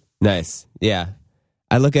twice. Nice. Yeah.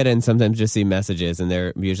 I look at it and sometimes just see messages, and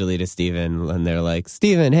they're usually to Steven, and they're like,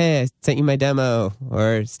 Steven, hey, I sent you my demo.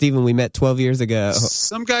 Or, Steven, we met 12 years ago.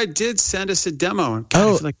 Some guy did send us a demo. And God,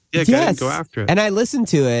 I feel like a dick. Yes. I didn't go after it. And I listened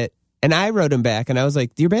to it, and I wrote him back, and I was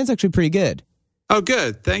like, your band's actually pretty good. Oh,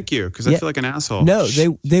 good. Thank you, because I feel like an asshole. No,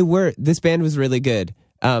 they were. This band was really good.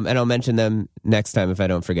 And I'll mention them next time if I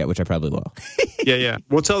don't forget, which I probably will. Yeah.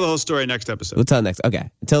 We'll tell the whole story next episode. We'll tell next. Okay.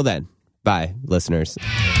 Until then, bye, listeners.